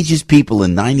engages people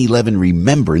in 9/11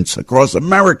 remembrance across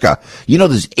America. You know,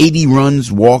 there's 80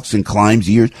 runs, walks, and climbs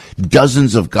a year,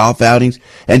 dozens of golf outings,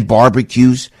 and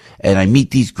barbecues. And I meet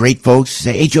these great folks.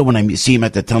 Say, hey, Joe, when I see him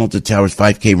at the Tunnel to Towers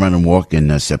 5K run and walk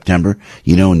in September,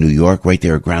 you know, in New York, right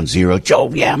there at Ground Zero.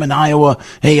 Joe, yeah, I'm in Iowa.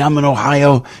 Hey, I'm in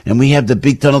Ohio. And we have the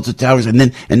big Tunnel to Towers. And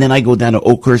then I go down to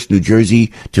Oakhurst, New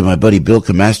Jersey, to my buddy Bill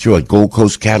Camastro at Gold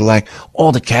Coast Cadillac.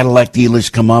 All the Cadillac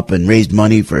dealers come up and raise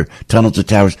money for Tunnel to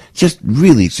Towers. Just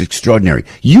really, it's extraordinary.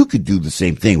 You could do the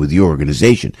same thing with your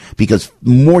organization because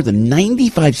more than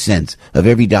 95 cents of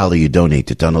every dollar you donate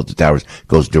to Tunnel to Towers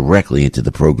goes directly into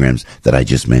the program that I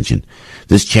just mentioned.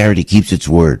 This charity keeps its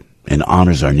word and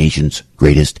honors our nation's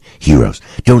greatest heroes.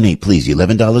 Donate, please.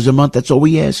 $11 a month. That's all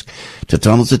we ask. To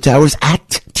Tunnel to Towers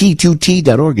at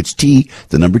T2T.org. It's T,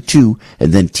 the number 2,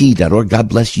 and then T.org. God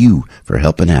bless you for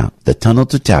helping out the Tunnel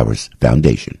to Towers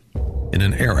Foundation. In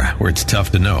an era where it's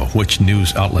tough to know which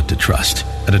news outlet to trust,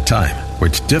 at a time where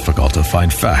it's difficult to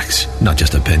find facts, not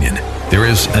just opinion, there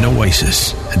is an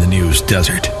oasis in the news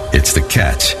desert. It's the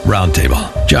Katz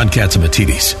Roundtable. John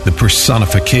Katzimatidis, the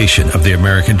personification of the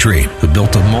American dream, who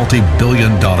built a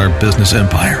multi-billion-dollar business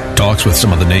empire, talks with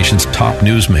some of the nation's top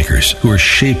newsmakers who are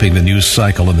shaping the news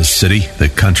cycle in the city, the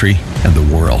country, and the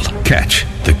world. Catch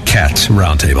the Katz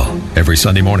Roundtable every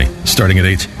Sunday morning, starting at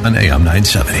 8 on AM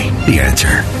 970. The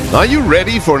Answer. Are you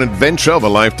ready for an adventure of a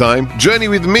lifetime? Journey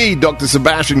with me, Dr.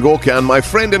 Sebastian Gorka, and my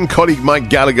friend and colleague Mike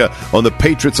Gallagher on the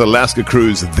Patriots Alaska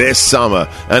cruise this summer.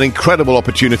 An incredible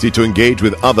opportunity opportunity to engage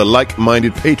with other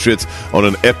like-minded patriots on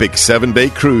an epic 7-day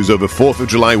cruise over 4th of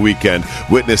July weekend.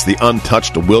 Witness the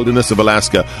untouched wilderness of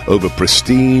Alaska over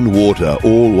pristine water,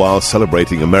 all while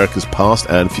celebrating America's past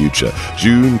and future.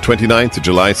 June 29th to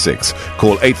July 6th.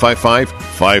 Call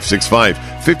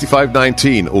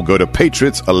 855-565-5519 or go to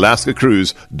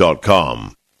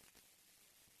patriotsalaskacruise.com.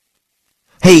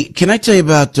 Hey, can I tell you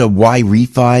about why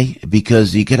refi?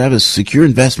 Because you can have a secure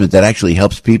investment that actually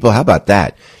helps people. How about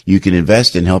that? You can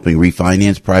invest in helping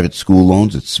refinance private school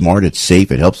loans. It's smart, it's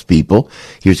safe, it helps people.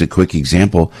 Here's a quick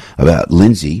example about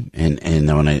Lindsay. And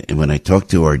when I talked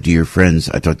to our dear friends,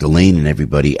 I talked to Lane and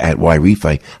everybody at Why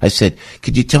Refi. I said,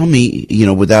 could you tell me,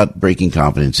 without breaking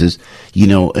confidences,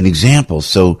 an example?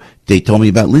 So they told me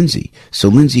about Lindsay. So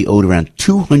Lindsay owed around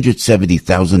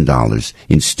 $270,000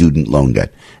 in student loan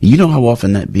debt. You know how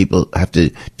often that people have to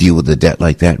deal with a debt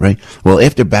like that, right? Well,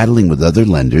 after battling with other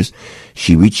lenders,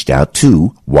 she reached out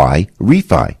to Why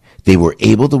Refi. They were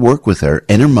able to work with her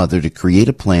and her mother to create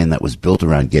a plan that was built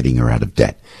around getting her out of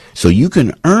debt. So you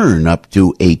can earn up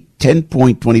to a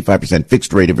 10.25%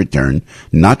 fixed rate of return,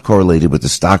 not correlated with the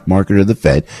stock market or the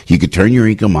Fed. You could turn your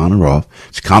income on or off.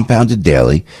 It's compounded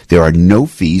daily. There are no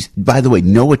fees. By the way,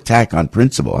 no attack on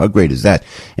principal. How great is that?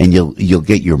 And you'll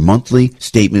get your monthly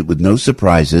statement with no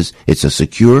surprises. It's a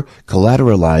secure,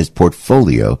 collateralized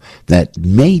portfolio that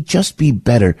may just be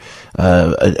better,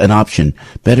 an option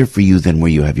better for you than where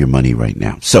you have your money right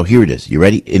now. So here it is. You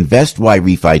ready?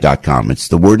 InvestYRefi.com. It's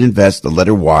the word invest, the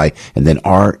letter Y, and then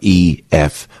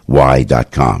REFY.com.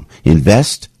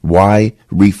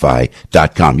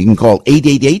 InvestYRefi.com. You can call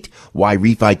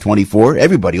 888-YRefi24.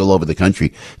 Everybody all over the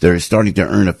country, they're starting to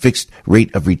earn a fixed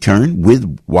rate of return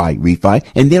with Y Refi,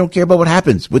 and they don't care about what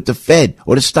happens with the Fed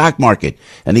or the stock market.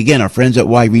 And again, our friends at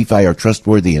Y Refi are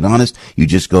trustworthy and honest. You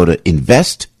just go to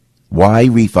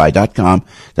InvestYRefi.com.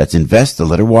 That's invest, the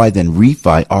letter Y, then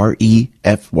refi,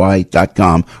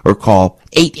 REFY.com, or call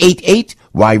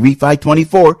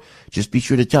 888-YRefi24. Just be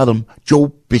sure to tell them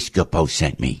Joe Piscopo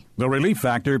sent me. The Relief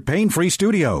Factor Pain-Free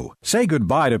Studio. Say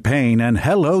goodbye to pain and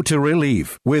hello to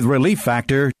relief with Relief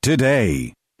Factor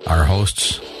today. Our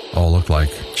hosts all look like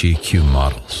GQ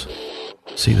models.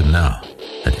 See them now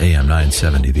at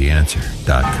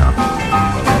am970theanswer.com.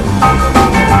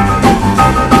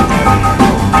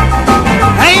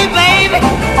 Hey, baby,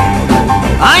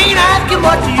 I ain't asking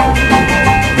what you.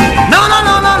 No,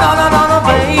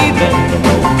 baby.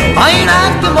 I ain't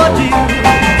asking what you.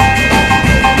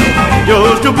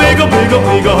 Just a bigger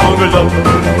hungry love.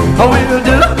 How will you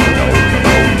do?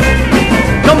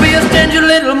 Don't be a stingy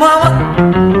little mama.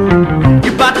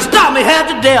 You about to stop me half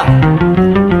to death.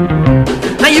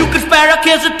 Now you can spare a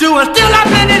kiss or two and still have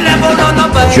many levels on the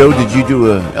back. Joe, did you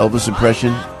do a Elvis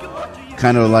impression?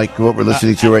 Kind of like what we're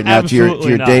listening to right now to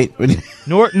your date?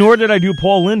 Nor did I do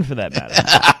Paul Lynde for that matter.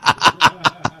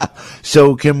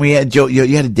 So can we Joe,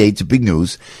 you had a date, it's big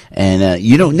news. And,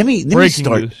 let me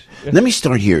start. News. Let me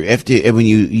start here. When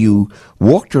you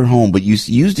walked her home, but you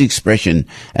used the expression,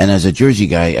 and as a Jersey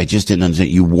guy, I just didn't understand,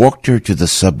 you walked her to the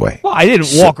subway. Well, I didn't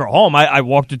walk her home. I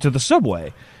walked her to the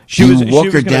subway. Do you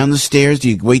walk her down the stairs? Do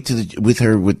you wait with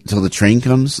her till the train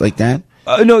comes like that?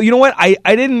 No, you know what? I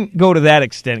didn't go to that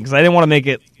extent because I didn't want to make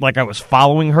it like I was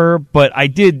following her, but I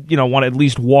did, want to at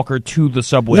least walk her to the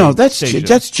subway. No, that's station.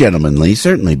 gentlemanly,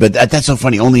 certainly. But that's so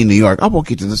funny. Only in New York, I'll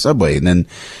walk you to the subway, and then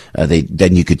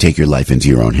then you could take your life into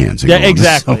your own hands. Yeah,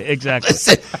 exactly.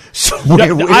 So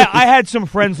I had some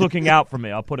friends looking out for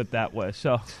me. I'll put it that way.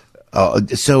 So, can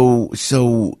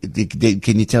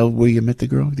you tell where you met the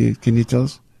girl? Can you tell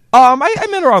us? I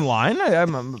met her online.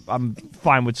 I'm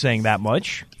fine with saying that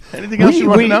much. Anything else you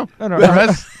want to know?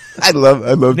 I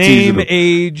love name,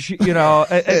 age,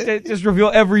 just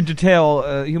reveal every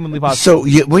detail humanly possible.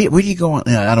 So, where do you go on?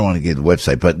 I don't want to get the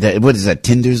website, but what is that?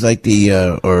 Tinder's like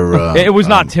the it was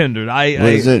not Tinder. What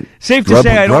is it? Safe to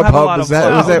say, I don't have a lot of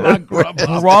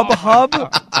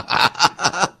Grubhub.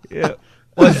 Yeah.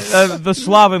 The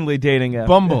slovenly dating app.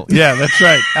 Bumble. Yeah, that's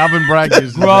right. Alvin Bragg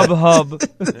is Grubhub.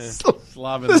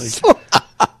 Slovenly.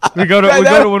 We go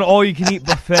to an all-you-can-eat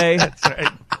buffet. That's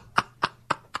right.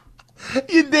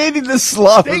 You're dating the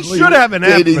slovenly. They should have an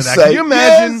app for that. Can you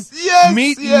imagine?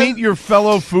 Meet your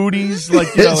fellow foodies.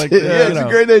 It's a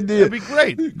great idea. It'd be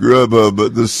great.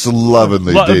 Grubhub, the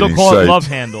slovenly dating they'll call site. it Love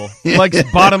Handle. Like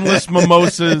bottomless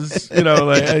mimosas.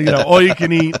 All you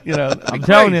can eat. I'm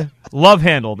telling you, Love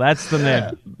Handle. That's the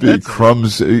name. Big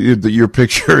crumbs. Your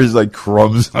picture is like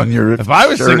crumbs on your. If I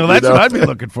was shirt, single, that's what I'd be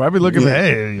looking for. I'd be looking for,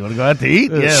 hey, you want to go out to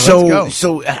eat? Yeah, let's go.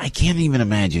 So I can't even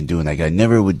imagine doing that. I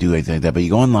never would do anything like that. But you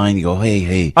go online, you go,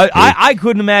 hey. I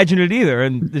couldn't imagine it either,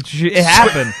 and it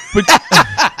happened. But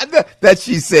That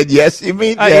she said yes, you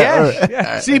mean? Yes.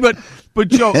 Yeah. See, but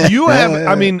Joe, you have,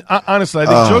 I mean, honestly, I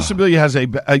think Joe Sibilia has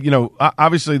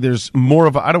obviously there's more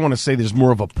of I don't want to say there's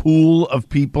more of a pool of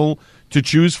people to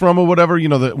choose from or whatever,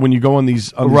 when you go on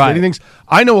these dating things.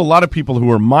 I know a lot of people who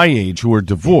are my age who are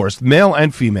divorced, male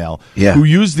and female, who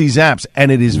use these apps, and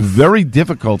it is very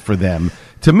difficult for them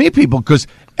to meet people because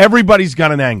everybody's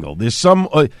got an angle. There's some.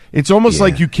 It's almost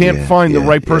like you can't find the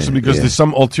right person because there's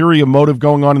some ulterior motive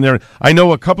going on in there. I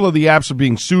know a couple of the apps are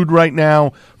being sued right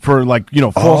now for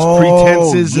false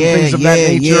pretenses and things of that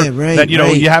nature. That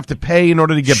you have to pay in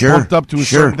order to get bumped up to a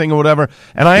certain thing or whatever.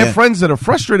 And I have friends that are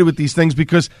frustrated with these things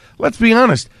because let's be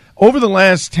honest, over the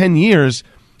last 10 years.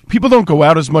 People don't go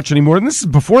out as much anymore, and this is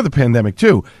before the pandemic,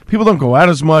 too. People don't go out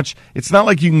as much. It's not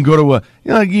like you can go to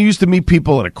you used to meet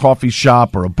people at a coffee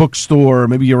shop or a bookstore, or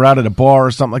maybe you're out at a bar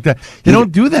or something like that. They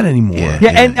don't do that anymore. I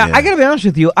got to be honest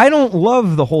with you. I don't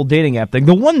love the whole dating app thing.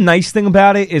 The one nice thing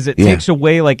about it is it takes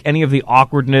away, any of the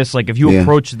awkwardness. Like, if you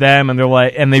approach them and they're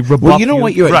like, and they rebuff you know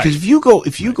what, you're right. Because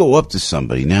if you go up to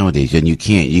somebody nowadays and you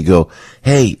can't, you go,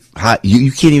 hey, hi,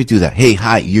 you can't even do that. Hey,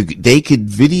 hi, they could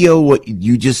video what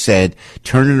you just said,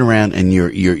 turn it around, and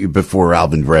you're before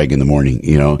Alvin Bragg in the morning,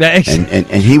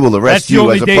 and he will arrest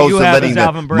you as opposed to letting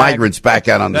the migrants back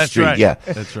out on the street. Right. Yeah,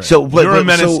 that's right. So, you're a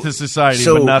menace to society.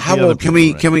 So but not how the old? Other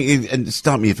Can we? And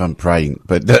stop me if I'm prying,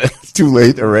 but it's too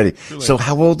late already. So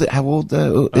how old is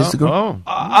the girl?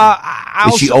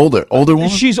 Is she older? Older woman?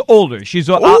 She's older.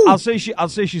 I'll say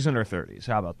she's in her 30s.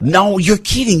 How about that? No, you're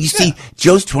kidding. You see,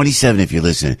 Joe's 27. If you're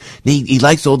listening, he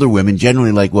likes older women.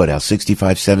 Generally, like what?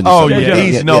 65, 70. Oh yeah,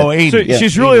 he's 80. So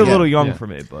she's really a little young for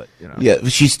me, but Yeah,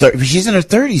 she's in her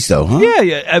 30s though, huh?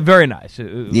 Yeah, very nice.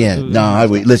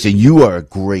 Listen, you are a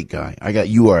great guy.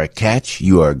 You are a catch.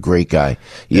 You are a great guy.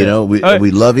 We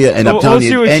love you, and I'm telling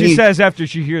you, we'll see what she says after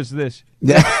she hears this.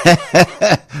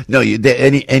 No,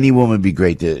 any woman would be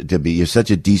great to be. You're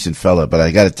such a decent fella, but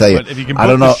I got to tell you, but if you can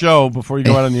book the show before you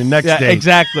go out on your next date,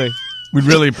 exactly. We'd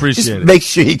really appreciate it. Make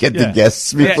sure you get the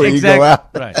guests before you go out.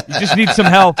 Right. You just need some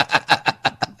help.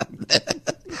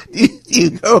 You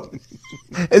go.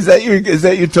 Is that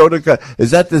your total?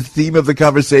 Is that the theme of the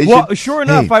conversation? Well, sure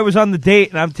enough, I was on the date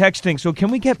and I'm texting. So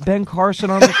can we get Ben Carson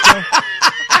on the show?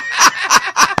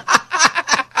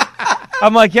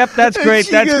 I'm like, yep, that's great.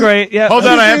 That's great. Yeah. Hold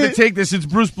on, I have to take this. It's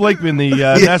Bruce Blakeman, the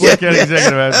National County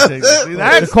Executive. I have to take this.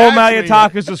 Nicole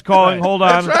Maliotakis is calling. Right. Hold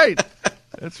on.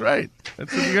 That's right.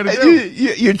 That's what you got to do.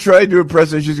 You're trying to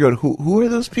impress her. She's going, who are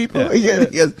those people? Yeah.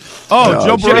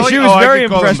 Joe Borelli? She was very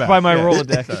impressed by my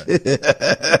Rolodex.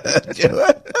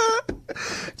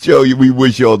 Joe, we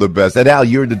wish you all the best. And Al,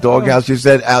 you're in the doghouse. You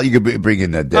said, Al, you could bring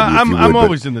in that Debbie. I'm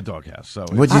always in the doghouse. So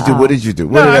what did you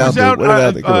do? I was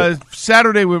out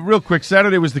Saturday. Real quick,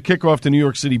 Saturday was the kickoff to New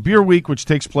York City Beer Week, which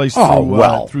takes place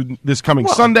through this coming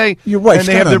Sunday. Your wife's and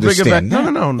they have their big event.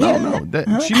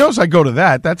 No. She knows I go to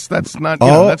that. That's not.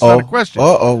 That's not a question.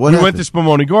 We went to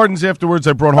Spumoni Gardens afterwards.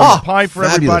 I brought home a pie for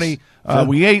everybody.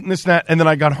 We ate and this and that, and then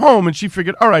I got home, and she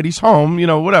figured, all right, he's home.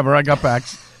 Whatever. I got back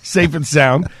safe and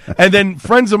sound. And then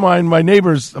friends of mine, my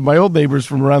old neighbors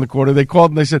from around the corner, they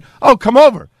called and they said, "Oh, come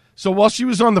over." So while she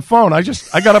was on the phone, I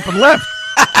got up and left.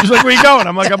 She's like, "Where you going?"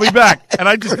 I'm like, "I'll be back." And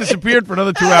I just disappeared for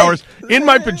another 2 hours in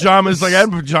my pajamas, like I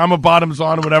had pajama bottoms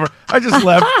on or whatever. I just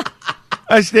left.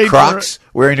 I stayed. Crocs?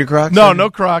 Wearing your Crocs? No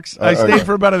Crocs. I stayed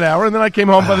for about an hour, and then I came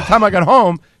home. By the time I got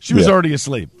home, she was already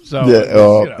asleep. So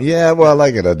well,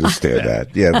 I can understand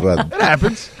that. Yeah, but it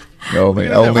happens. Only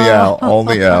Al.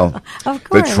 Of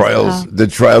course. The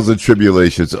trials and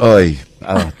tribulations. Oy.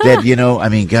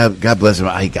 Deb, God bless him.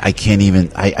 I can't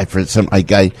even.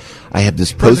 I have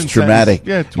this post-traumatic.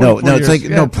 It's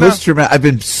like post-traumatic.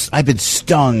 I've been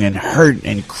stung and hurt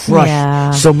and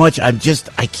crushed so much. I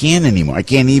can't anymore. I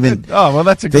can't even. Oh well,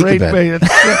 that's a great way.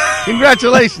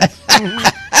 Congratulations.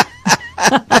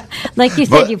 Like you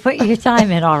said, you put your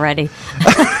time in already.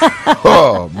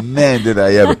 Oh man, did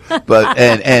I ever! But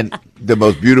and the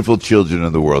most beautiful children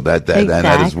in the world. That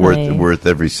is worth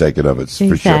every second of it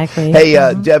for sure. Hey,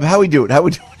 Deb, how we doing?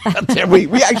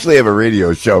 We actually have a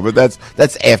radio show, but that's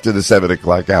after the 7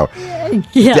 o'clock hour. We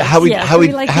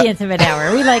like the intimate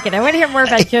hour. We like it. I want to hear more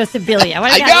about Joe Sibilia.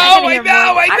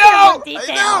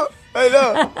 I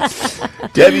know.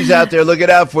 Debbie's out there looking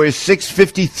out for you.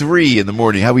 6:53 in the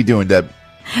morning. How we doing, Deb?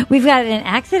 We've got an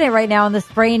accident right now on the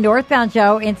Spray northbound,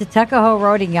 Joe, into Tuckahoe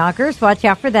Road in Yonkers. Watch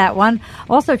out for that one.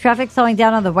 Also, traffic slowing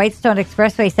down on the Whitestone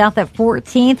Expressway south at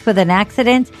 14th with an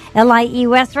accident. LIE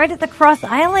West right at the Cross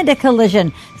Island, a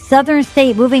collision. Southern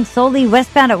State moving slowly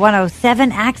westbound at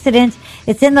 107, accident.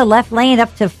 It's in the left lane,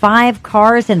 up to 5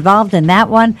 cars involved in that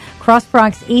one. Cross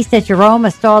Bronx East at Jerome,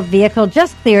 a stalled vehicle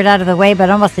just cleared out of the way, but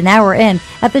almost an hour in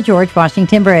at the George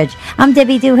Washington Bridge. I'm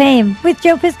Debbie Duhame with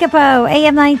Joe Piscopo,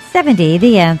 AM 970,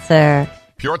 The Answer.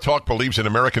 Pure Talk believes in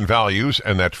American values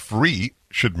and that free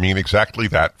should mean exactly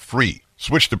that, free.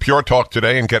 Switch to Pure Talk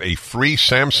today and get a free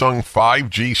Samsung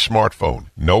 5G smartphone.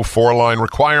 No 4-line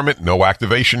requirement, no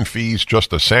activation fees,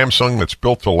 just a Samsung that's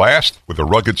built to last with a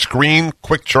rugged screen,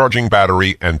 quick charging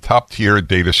battery, and top-tier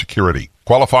data security.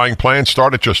 Qualifying plans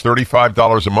start at just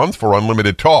 $35 a month for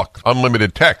unlimited talk,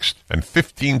 unlimited text, and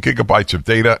 15 gigabytes of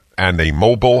data and a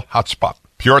mobile hotspot.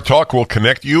 Pure Talk will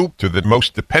connect you to the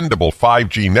most dependable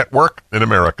 5G network in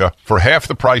America for half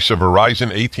the price of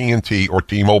Verizon, AT&T, or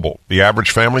T-Mobile. The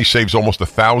average family saves almost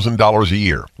 $1,000 a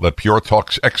year. Let Pure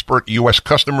Talk's expert U.S.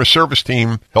 customer service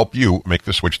team help you make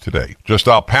the switch today. Just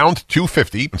dial pound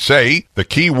 250 and say the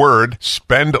keyword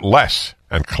spend less,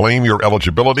 and claim your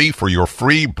eligibility for your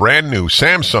free brand new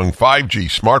Samsung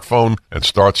 5G smartphone and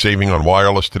start saving on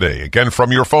wireless today. Again,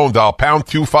 from your phone, dial pound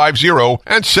 250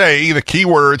 and say the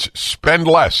keywords spend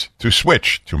less to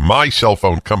switch to my cell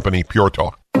phone company, Pure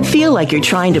Talk. Feel like you're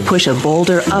trying to push a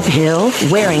boulder uphill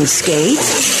wearing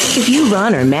skates? If you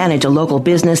run or manage a local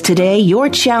business today, you're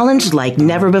challenged like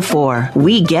never before.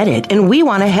 We get it, and we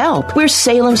want to help. We're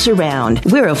Salem Surround.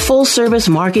 We're a full-service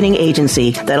marketing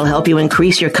agency that'll help you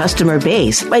increase your customer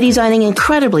base by designing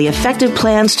incredibly effective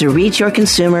plans to reach your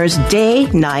consumers day,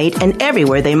 night, and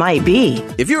everywhere they might be.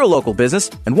 If you're a local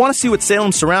business and want to see what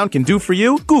Salem Surround can do for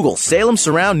you, Google Salem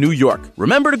Surround New York.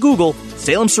 Remember to Google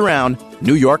Salem Surround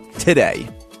New York today.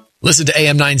 Listen to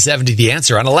AM 970 The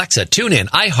Answer on Alexa, TuneIn,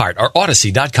 iHeart, or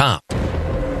Odyssey.com.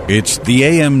 It's the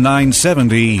AM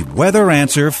 970 Weather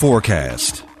Answer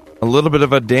Forecast. A little bit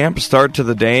of a damp start to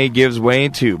the day gives way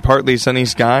to partly sunny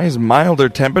skies, milder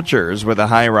temperatures with a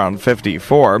high around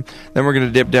 54. Then we're going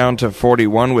to dip down to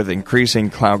 41 with increasing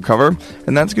cloud cover,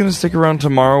 and that's going to stick around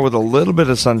tomorrow with a little bit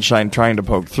of sunshine trying to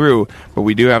poke through, but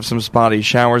we do have some spotty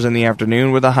showers in the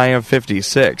afternoon with a high of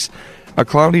 56. A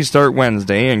cloudy start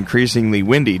Wednesday, increasingly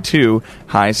windy too,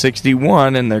 high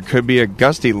 61, and there could be a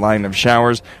gusty line of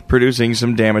showers, producing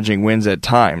some damaging winds at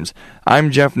times.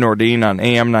 I'm Jeff Nordine on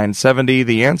AM 970,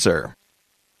 The Answer.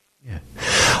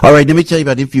 All right, let me tell you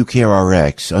about InfuCare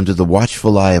RX. Under the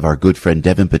watchful eye of our good friend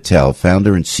Devin Patel,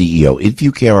 founder and CEO,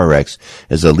 InfuCare RX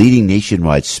is a leading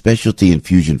nationwide specialty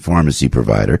infusion pharmacy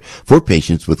provider for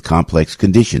patients with complex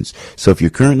conditions. So if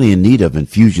you're currently in need of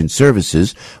infusion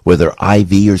services, whether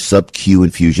IV or sub-Q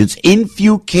infusions,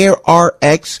 InfuCare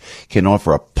RX can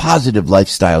offer a positive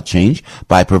lifestyle change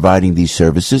by providing these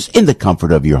services in the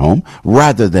comfort of your home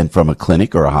rather than from a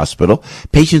clinic or a hospital.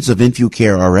 Patients of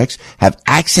InfuCare RX have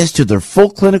access to their full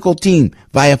clinical team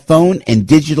via phone and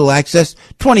digital access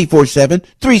 24/7,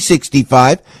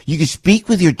 365. You can speak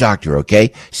with your doctor,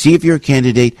 okay? See if you're a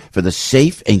candidate for the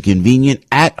safe and convenient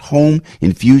at-home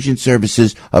infusion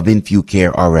services of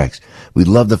InfuCare RX. We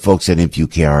love the folks at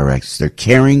InfuCare RX. They're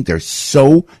caring. They're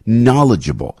so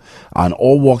knowledgeable on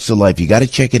all walks of life. You got to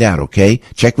check it out, okay?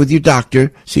 Check with your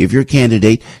doctor. See if you're a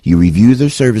candidate. You review their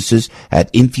services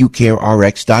at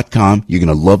InfuCareRx.com. You're going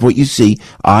to love what you see.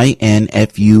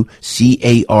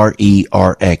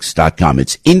 InfuCareRx.com.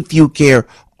 It's InfuCare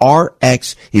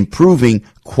RX, improving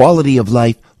quality of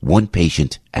life one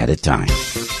patient at a time.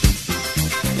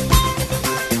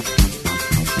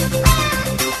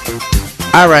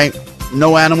 All right.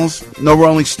 No animals, no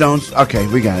Rolling Stones. Okay,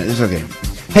 we got it. It's okay.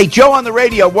 Hey, Joe on the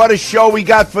radio, what a show we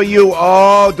got for you.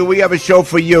 Oh, do we have a show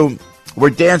for you? We're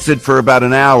dancing for about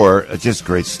an hour. Just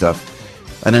great stuff.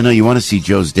 And I know you want to see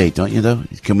Joe's date, don't you, though?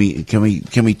 Can we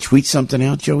tweet something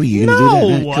out, Joey? You gonna do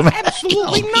that? No,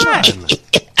 absolutely not. Tweet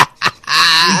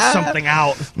something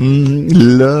out.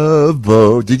 Love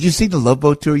Boat. Did you see the Love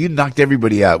Boat tour? You knocked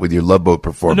everybody out with your Love Boat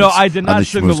performance. No, I did not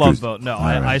sing the Love Boat. No,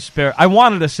 I spared. I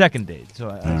wanted a second date, so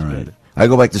I spared it. I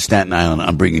go back to Staten Island.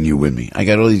 I'm bringing you with me. I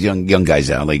got all these young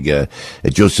guys out, like Joe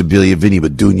Sibilia, Vinny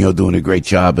Badugno doing a great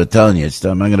job. I'm telling you,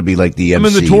 I'm not going to be like the MC.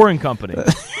 I'm in the touring company.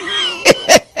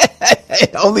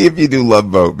 Only if you do Love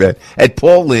Boat, man. And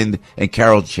Paul Lynde and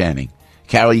Carol Channing.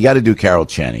 Carol, you got to do Carol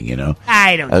Channing, you know.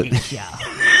 I don't think so.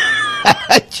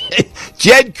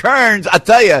 Jed Kearns, I'll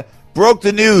tell you, broke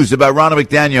the news about Ronald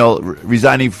McDaniel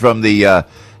resigning from the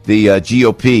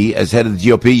GOP as head of the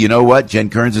GOP. You know what? Jen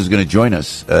Kearns is going to join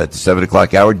us at the 7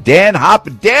 o'clock hour. Dan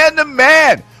the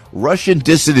man. Russian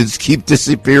dissidents keep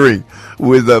disappearing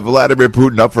with Vladimir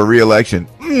Putin up for re-election.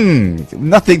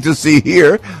 Nothing to see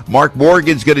here. Mark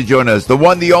Morgan's going to join us. The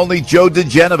one, the only Joe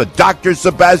DeGenova, Dr.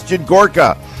 Sebastian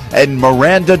Gorka, and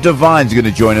Miranda Devine's going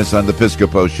to join us on the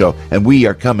Piscopo Show. And we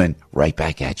are coming right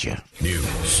back at you.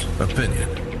 News, opinion,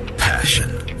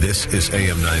 passion. This is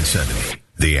AM 970.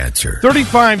 The Answer.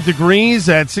 35 degrees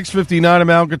at 6:59. I'm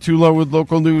Al Gattullo with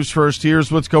local news first.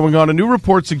 Here's what's going on. A new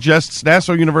report suggests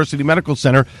Nassau University Medical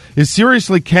Center is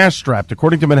seriously cash-strapped.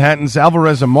 According to Manhattan's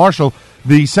Alvarez and Marshall,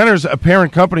 the center's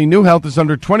parent company, New Health, is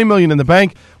under $20 million in the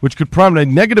bank, which could prompt a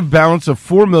negative balance of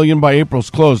 $4 million by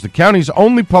April's close. The county's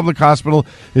only public hospital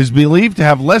is believed to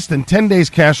have less than 10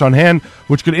 days cash on hand,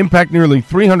 which could impact nearly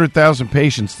 300,000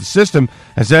 patients. The system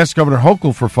has asked Governor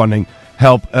Hochul for funding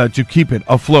help to keep it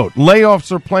afloat.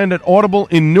 Layoffs are planned at Audible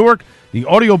in Newark. The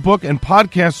audiobook and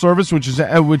podcast service, which is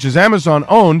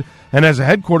Amazon-owned and has a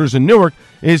headquarters in Newark,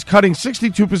 is cutting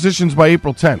 62 positions by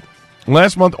April 10th.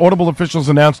 Last month, Audible officials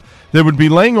announced they would be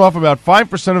laying off about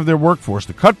 5% of their workforce.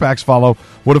 The cutbacks follow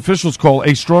what officials call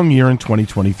a strong year in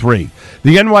 2023.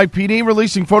 The NYPD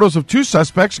releasing photos of two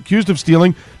suspects accused of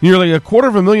stealing nearly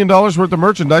 $250,000 worth of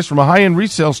merchandise from a high-end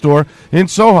resale store in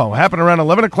Soho. Happened around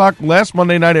 11 o'clock last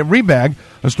Monday night at Rebag,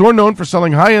 a store known for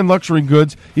selling high-end luxury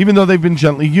goods, even though they've been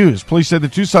gently used. Police said the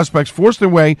two suspects forced their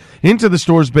way into the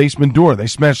store's basement door. They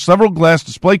smashed several glass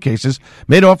display cases,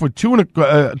 made off with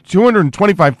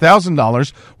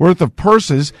 $225,000 worth of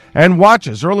purses and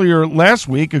watches. Earlier last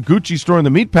week, a Gucci store in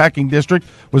the Meatpacking District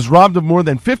was robbed of more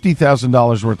than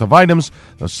 $50,000 worth of items.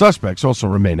 The suspects also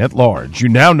remain at large. You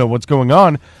now know what's going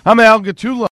on. I'm Al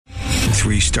Gattullo.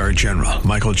 3-star General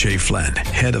Michael J. Flynn,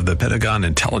 head of the Pentagon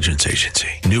Intelligence Agency,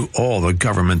 knew all the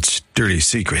government's dirty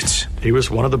secrets. He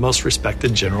was one of the most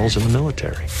respected generals in the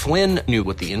military. Flynn knew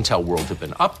what the intel world had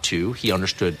been up to. He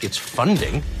understood its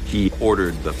funding. He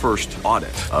ordered the first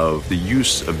audit of the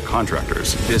use of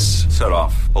contractors. This set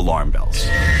off alarm bells.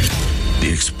 The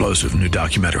explosive new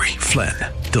documentary, Flynn,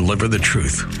 Deliver the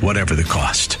Truth, Whatever the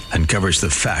Cost, uncovers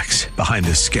the facts behind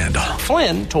this scandal.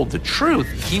 Flynn told the truth.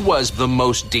 He was the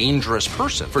most dangerous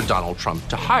person for Donald Trump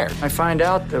to hire. I find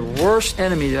out the worst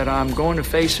enemy that I'm going to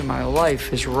face in my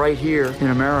life is right here in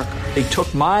America. They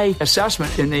took my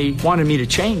assessment and they wanted me to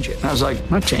change it. And I was like, I'm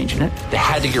not changing it. They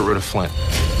had to get rid of Flynn.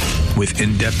 With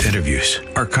in-depth interviews,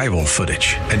 archival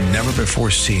footage, and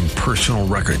never-before-seen personal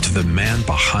records of the man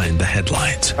behind the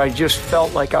headlines. I just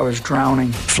felt like I was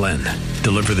drowning. Flynn,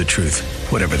 Deliver the Truth,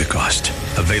 Whatever the Cost.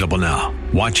 Available now.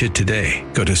 Watch it today.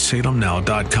 Go to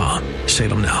salemnow.com.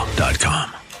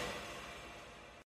 salemnow.com.